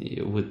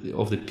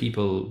of the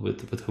people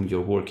with whom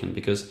you're working,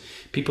 because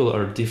people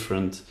are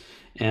different,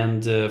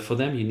 and for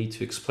them you need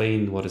to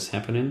explain what is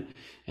happening.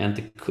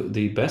 And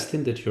the best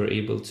thing that you're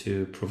able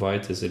to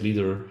provide as a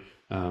leader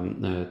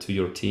to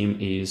your team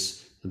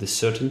is the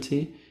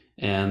certainty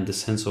and the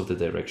sense of the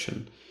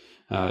direction.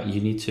 You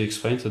need to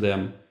explain to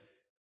them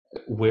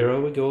where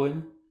are we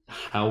going,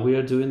 how we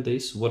are doing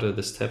this, what are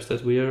the steps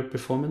that we are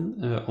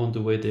performing on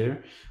the way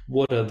there,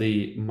 what are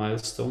the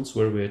milestones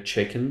where we are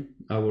checking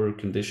our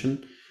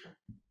condition,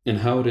 and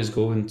how it is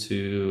going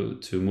to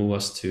move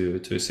us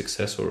to a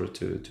success or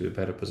to a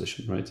better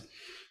position, right?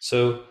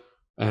 So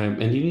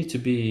and you need to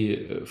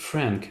be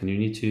frank, and you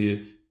need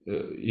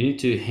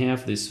to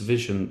have this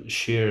vision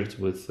shared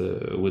with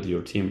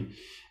your team,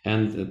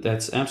 and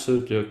that's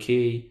absolutely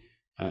okay.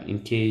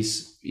 In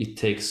case it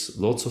takes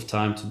lots of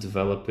time to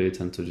develop it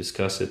and to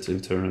discuss it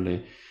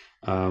internally,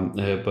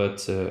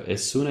 but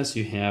as soon as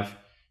you have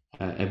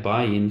a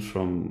buy-in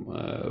from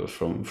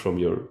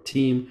your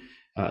team,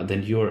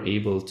 then you are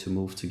able to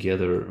move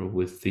together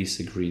with this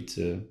agreed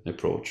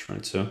approach,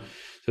 right? So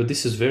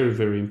this is very,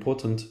 very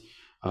important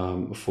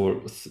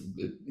for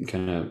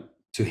kind of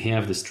to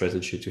have this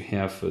strategy, to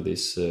have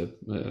this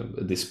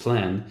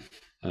plan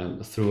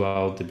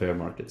throughout the bear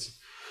markets.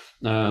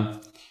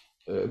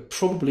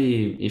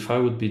 Probably, if I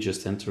would be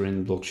just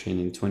entering blockchain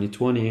in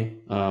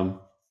 2020,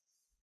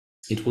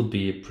 it would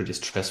be a pretty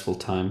stressful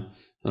time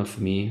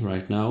for me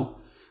right now.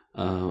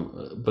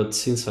 But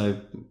since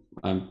I'm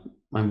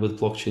with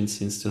blockchain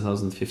since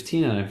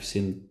 2015, and I've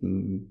seen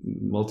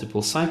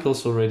multiple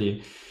cycles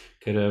already,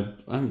 kind of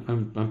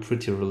I'm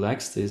pretty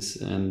relaxed.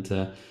 And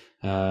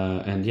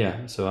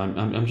yeah, so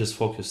I'm just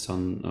focused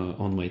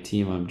on my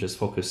team. I'm just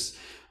focused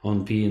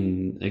on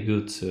being a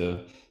good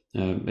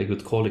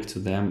colleague to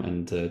them,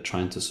 and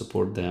trying to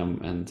support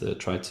them, and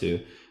try to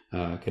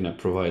kind of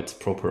provide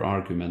proper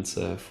arguments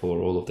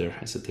for all of their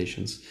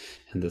hesitations,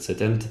 and that's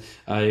it. And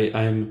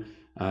I'm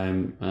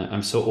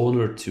so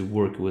honored to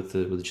work with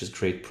just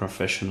great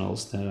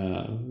professionals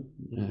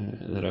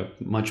that are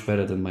much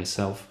better than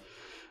myself.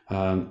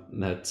 I'm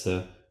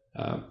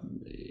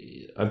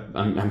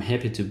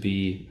happy to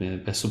be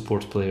a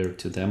support player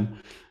to them,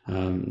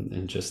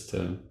 and just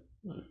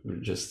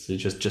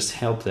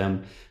help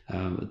them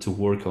to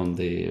work on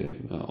the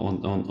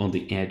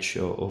edge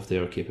of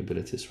their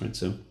capabilities, right?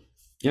 So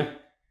yeah,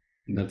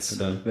 that's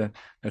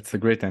That's a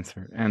great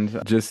answer.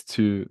 And just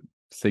to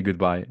say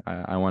goodbye,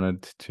 I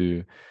wanted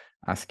to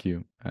ask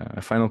you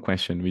a final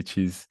question, which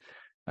is,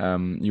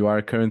 you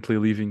are currently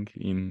living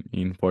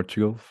in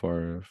Portugal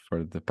for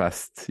the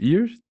past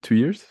year, 2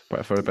 years,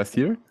 for the past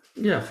year.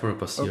 yeah, for a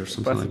past year,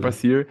 something like that.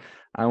 Past year.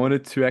 I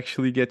wanted to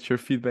actually get your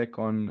feedback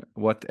on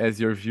what, as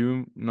your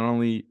view, not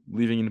only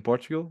living in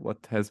Portugal, what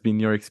has been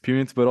your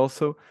experience, but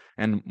also,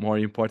 and more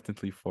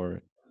importantly,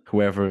 for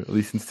whoever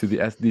listens to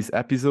this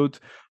episode,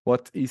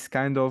 what is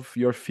kind of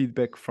your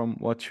feedback from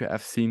what you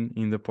have seen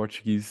in the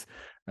Portuguese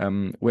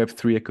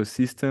Web3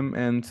 ecosystem,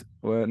 and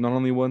not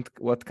only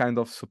what kind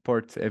of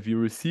support have you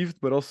received,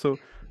 but also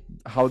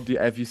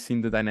have you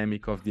seen the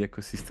dynamic of the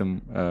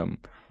ecosystem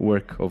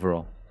work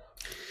overall?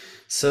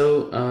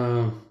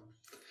 So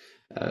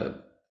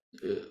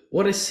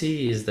what I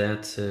see is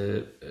that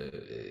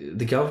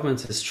the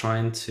government is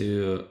trying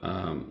to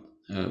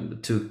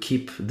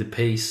keep the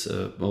pace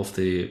of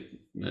the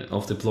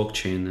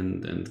blockchain,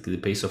 and the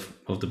pace of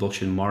the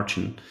blockchain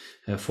marching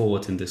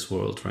forward in this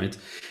world, right?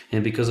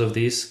 And because of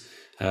this,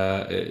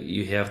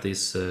 you have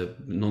these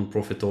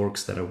non-profit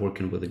orgs that are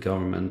working with the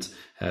government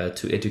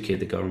to educate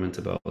the government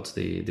about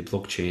the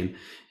blockchain,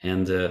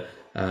 and there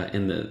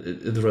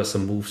are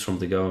some moves from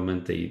the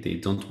government. They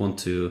don't want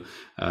to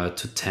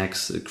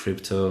tax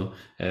crypto,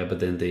 but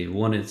then they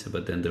want it,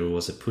 but then there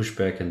was a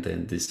pushback, and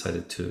then they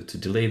decided to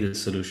delay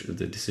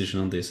the decision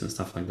on this and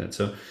stuff like that.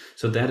 So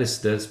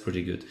that's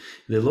pretty good.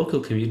 The local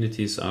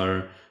communities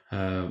are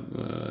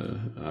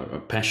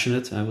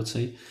passionate, I would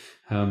say.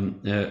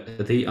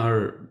 They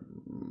are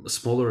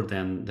smaller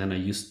than I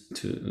used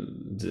to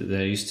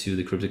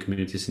the crypto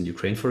communities in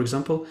Ukraine, for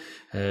example,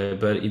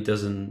 but it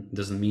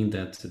doesn't mean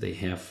that they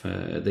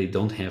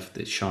don't have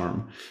the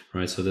charm,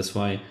 right? So that's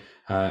why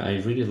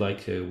I really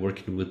like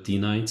working with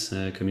D-Nights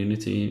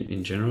community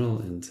in general,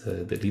 and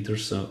the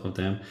leaders of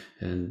them,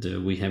 and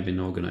we have been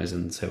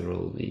organizing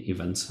several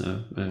events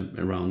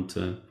around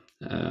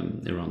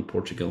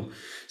Portugal.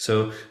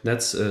 So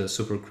that's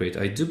super great.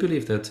 I do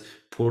believe that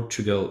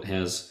Portugal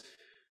has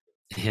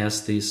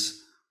this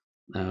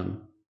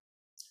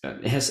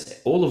it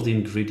has all of the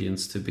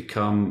ingredients to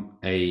become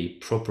a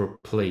proper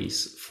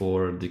place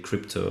for the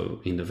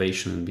crypto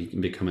innovation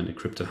and becoming a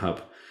crypto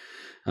hub.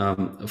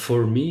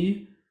 For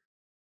me,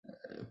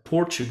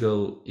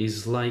 Portugal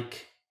is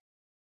like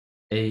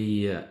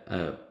a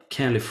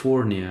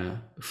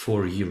California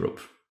for Europe.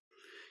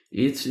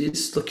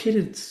 It's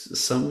located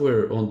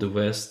somewhere on the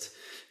west,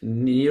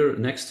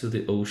 next to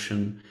the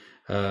ocean,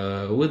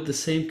 with the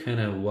same kind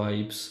of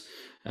vibes,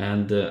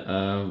 and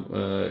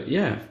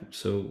yeah.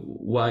 So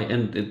why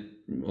and it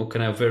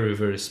kind of very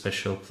very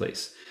special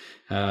place.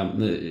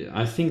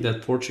 I think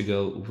that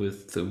Portugal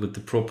with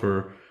the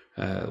proper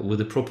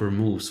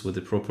moves, with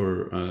the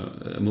proper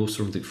moves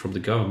from the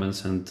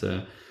governments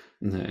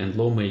and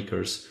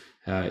lawmakers,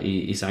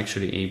 is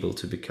actually able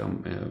to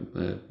become,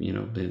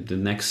 the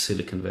next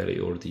Silicon Valley,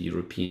 or the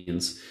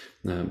Europeans'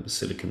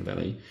 Silicon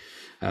Valley.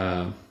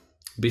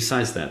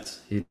 Besides that,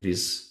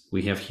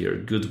 we have here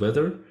good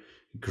weather,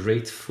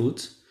 great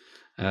food,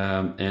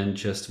 and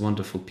just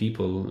wonderful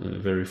people,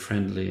 very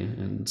friendly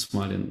and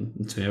smiling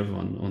to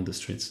everyone on the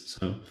streets.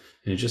 So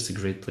just a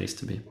great place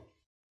to be.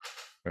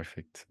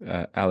 Perfect.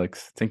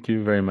 Alex, thank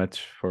you very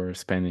much for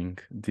spending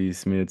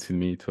these minutes with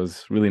me. It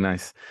was really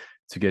nice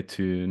to get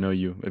to know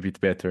you a bit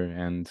better,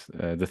 and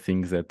the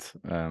things that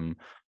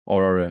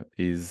Aurora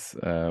is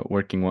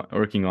working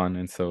on.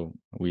 And so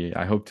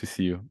I hope to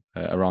see you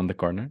around the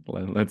corner.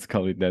 Let's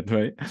call it that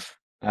way.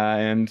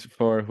 And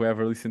for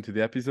whoever listened to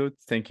the episode,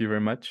 thank you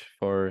very much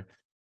for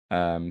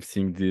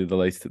seeing the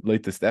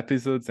latest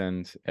episodes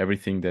and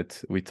everything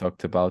that we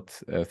talked about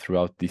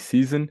throughout this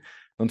season.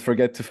 Don't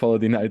forget to follow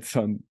the Knights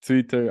on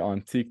Twitter,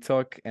 on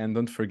TikTok, and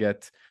don't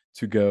forget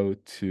to go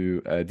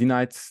to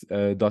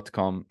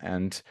theknights.com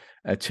and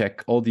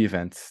check all the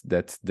events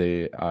that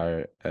they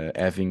are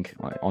having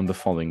on the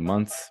following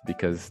months,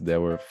 because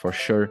there were for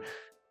sure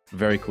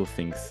very cool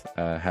things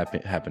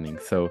happening.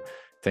 So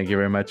thank you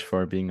very much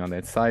for being on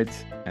that side,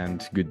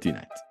 and good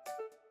night.